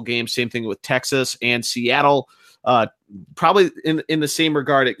a couple games. Same thing with Texas and Seattle. Probably in the same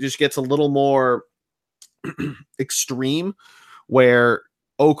regard, it just gets a little more extreme where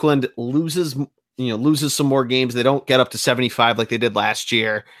Oakland loses some more games. They don't get up to 75 like they did last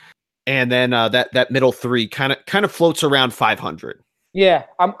year. And then that middle three kind of floats around 500. Yeah,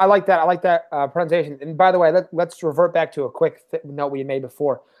 I like that. I like that pronunciation. And by the way, let's revert back to a quick note we made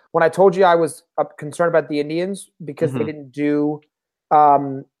before. When I told you I was concerned about the Indians because they didn't do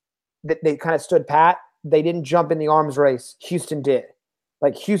they kind of stood pat. They didn't jump in the arms race. Houston did.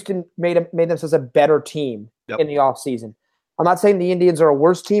 Like Houston made themselves a better team in the offseason. I'm not saying the Indians are a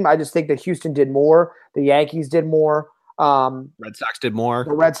worse team. I just think that Houston did more. The Yankees did more. Red Sox did more.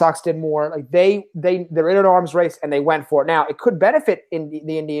 The Red Sox did more. Like they're in an arms race and they went for it. Now it could benefit in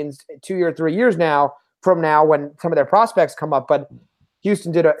the Indians 2 or 3 years from now when some of their prospects come up. But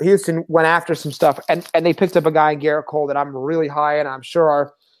Houston went after some stuff and they picked up a guy in Garrett Cole that I'm really high in. I'm sure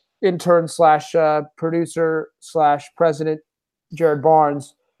our intern / producer / president Jared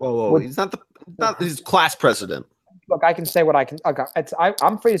Barnes. Whoa! He's class president. Look, I can say what I can. Okay,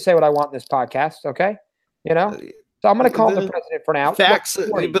 I'm free to say what I want in this podcast. Okay, so I'm going to call him the president for now. Facts,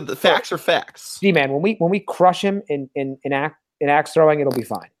 but the facts are facts. G-man, when we crush him in axe throwing, it'll be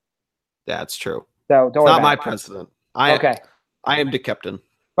fine. That's true. So don't worry not about my it. President. I am the captain.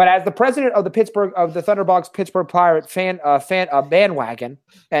 But as the president of the Thunderbogs Pittsburgh Pirate fan bandwagon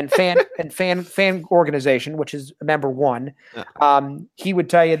and fan organization, which is member one, he would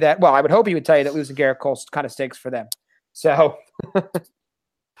tell you that. Well, I would hope he would tell you that losing Garrett Cole kind of stinks for them. So,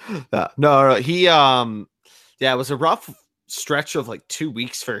 no, he it was a rough stretch of like 2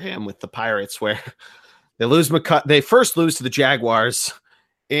 weeks for him with the Pirates, where they first lose to the Jaguars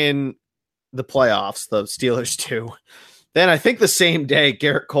in the playoffs, the Steelers do. Then I think the same day,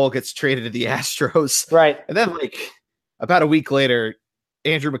 Garrett Cole gets traded to the Astros. Right. And then about a week later,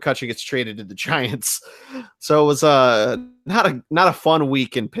 Andrew McCutcheon gets traded to the Giants. So it was not a fun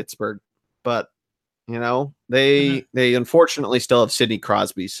week in Pittsburgh, but they unfortunately still have Sidney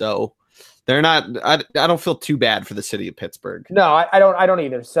Crosby, so they're not. I don't feel too bad for the city of Pittsburgh. No, I don't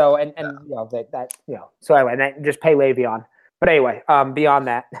either. So so anyway, and then just pay Le'Veon. But anyway, beyond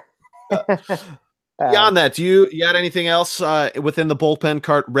that. Beyond that, do you got anything else within the bullpen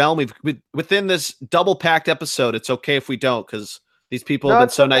cart realm? Within this double packed episode, it's okay if we don't, because these people have been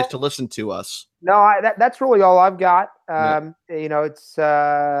so nice to listen to us. No, that's really all I've got. It's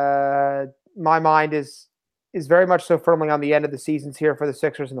my mind is very much so firmly on the end of the seasons here for the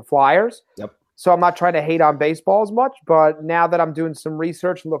Sixers and the Flyers. Yep. So I'm not trying to hate on baseball as much, but now that I'm doing some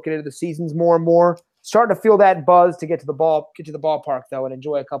research, looking into the seasons more and more, starting to feel that buzz to get to the ballpark though, and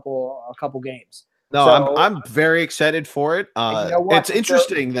enjoy a couple games. No, so, I'm very excited for it. It's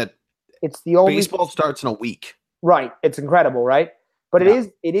interesting that it's the only baseball starts in a week. Right. It's incredible, right? But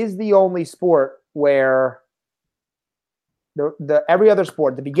it is the only sport where the every other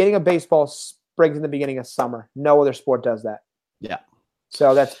sport, the beginning of baseball springs in the beginning of summer. No other sport does that. Yeah.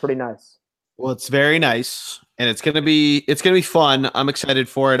 So that's pretty nice. Well, it's very nice, and it's gonna be fun. I'm excited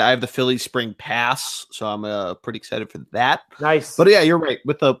for it. I have the Phillies spring pass, so I'm pretty excited for that. Nice. But yeah, you're right.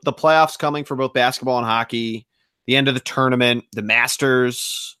 With the playoffs coming for both basketball and hockey, the end of the tournament, the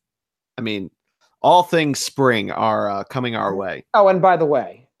Masters. I mean, all things spring are coming our way. Oh, and by the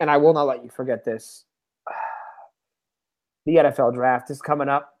way, and I will not let you forget this, the NFL draft is coming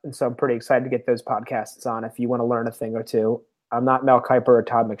up, and so I'm pretty excited to get those podcasts on if you want to learn a thing or two. I'm not Mel Kiper or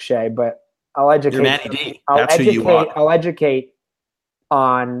Todd McShay, but I'll educate. You're Matty D. That's who you are. I'll educate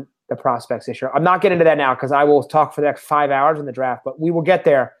on the prospects this year. I'm not getting into that now because I will talk for the next 5 hours in the draft, but we will get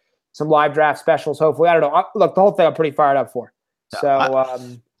there. Some live draft specials, hopefully. I don't know. Look, the whole thing I'm pretty fired up for.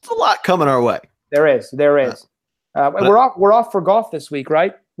 So it's a lot coming our way. There is. We're off for golf this week,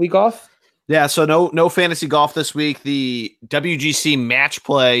 right? Week off? Yeah, so no fantasy golf this week. The WGC match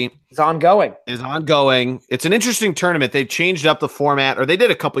play is ongoing. It's an interesting tournament. They've changed up the format, or they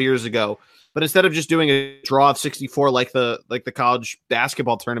did a couple years ago. But instead of just doing a draw of 64 like the college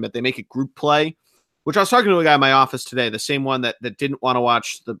basketball tournament, they make it group play, which I was talking to a guy in my office today, the same one that didn't want to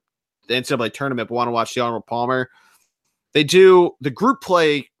watch the NCAA tournament but want to watch the Arnold Palmer. They do the group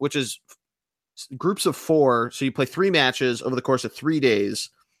play, which is groups of 4, so you play 3 matches over the course of 3 days.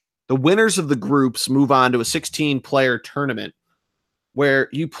 The winners of the groups move on to a 16-player tournament where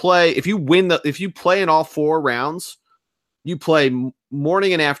you play. If you play in all 4 rounds, you play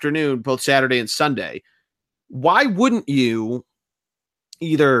morning and afternoon, both Saturday and Sunday. Why wouldn't you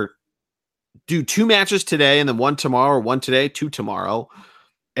either do 2 matches today and then 1 tomorrow, or 1 today, 2 tomorrow,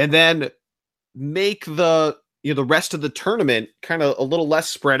 and then make the rest of the tournament kind of a little less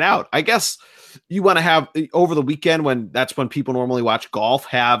spread out? I guess you want to have over the weekend, that's when people normally watch golf,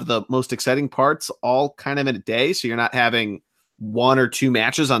 have the most exciting parts all kind of in a day. So you're not having 1 or 2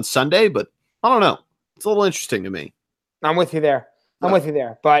 matches on Sunday, but I don't know. It's a little interesting to me. I'm with you there.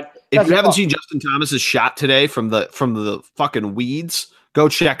 But if you haven't seen Justin Thomas's shot today from the fucking weeds, go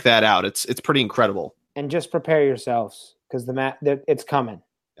check that out. It's pretty incredible. And just prepare yourselves because it's coming.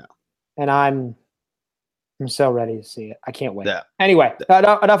 Yeah. And I'm so ready to see it. I can't wait. Yeah. Anyway,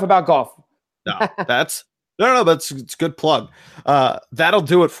 enough about golf. No, it's a good plug. That'll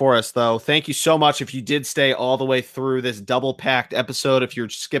do it for us, though. Thank you so much. If you did stay all the way through this double packed episode, if you're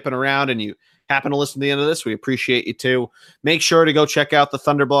skipping around and you happen to listen to the end of this, we appreciate you too. Make sure to go check out the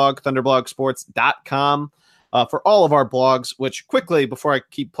Thunderblog, thunderblogsports.com, for all of our blogs, which quickly, before I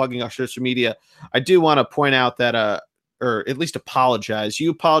keep plugging our social media, I do want to point out that, or at least apologize.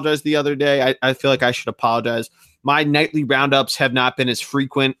 You apologized the other day. I feel like I should apologize. My nightly roundups have not been as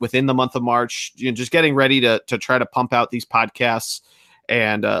frequent within the month of March. Just getting ready to try to pump out these podcasts,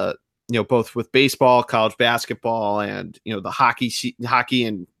 and both with baseball, college basketball, and the hockey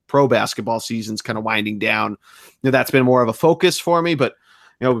and pro basketball season's kind of winding down. That's been more of a focus for me, but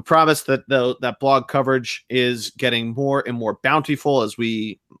we promise that that blog coverage is getting more and more bountiful as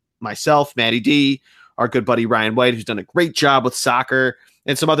myself, Matty D, our good buddy Ryan White, who's done a great job with soccer,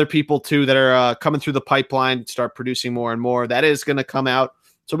 and some other people too that are coming through the pipeline, start producing more and more. That is going to come out.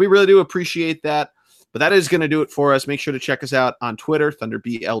 So we really do appreciate that. But that is going to do it for us. Make sure to check us out on Twitter,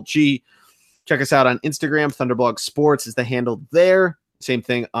 ThunderBLG. Check us out on Instagram. Thunderblog Sports is the handle there. Same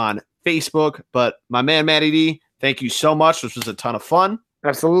thing on Facebook. But my man, Matty D, thank you so much. This was a ton of fun.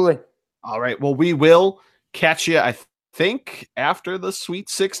 Absolutely. All right. Well, we will catch you, I think, after the Sweet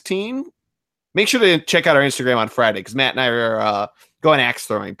 16. Make sure to check out our Instagram on Friday because Matt and I are going axe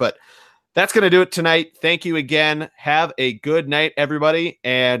throwing. But that's going to do it tonight. Thank you again. Have a good night, everybody,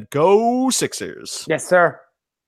 and go Sixers. Yes, sir.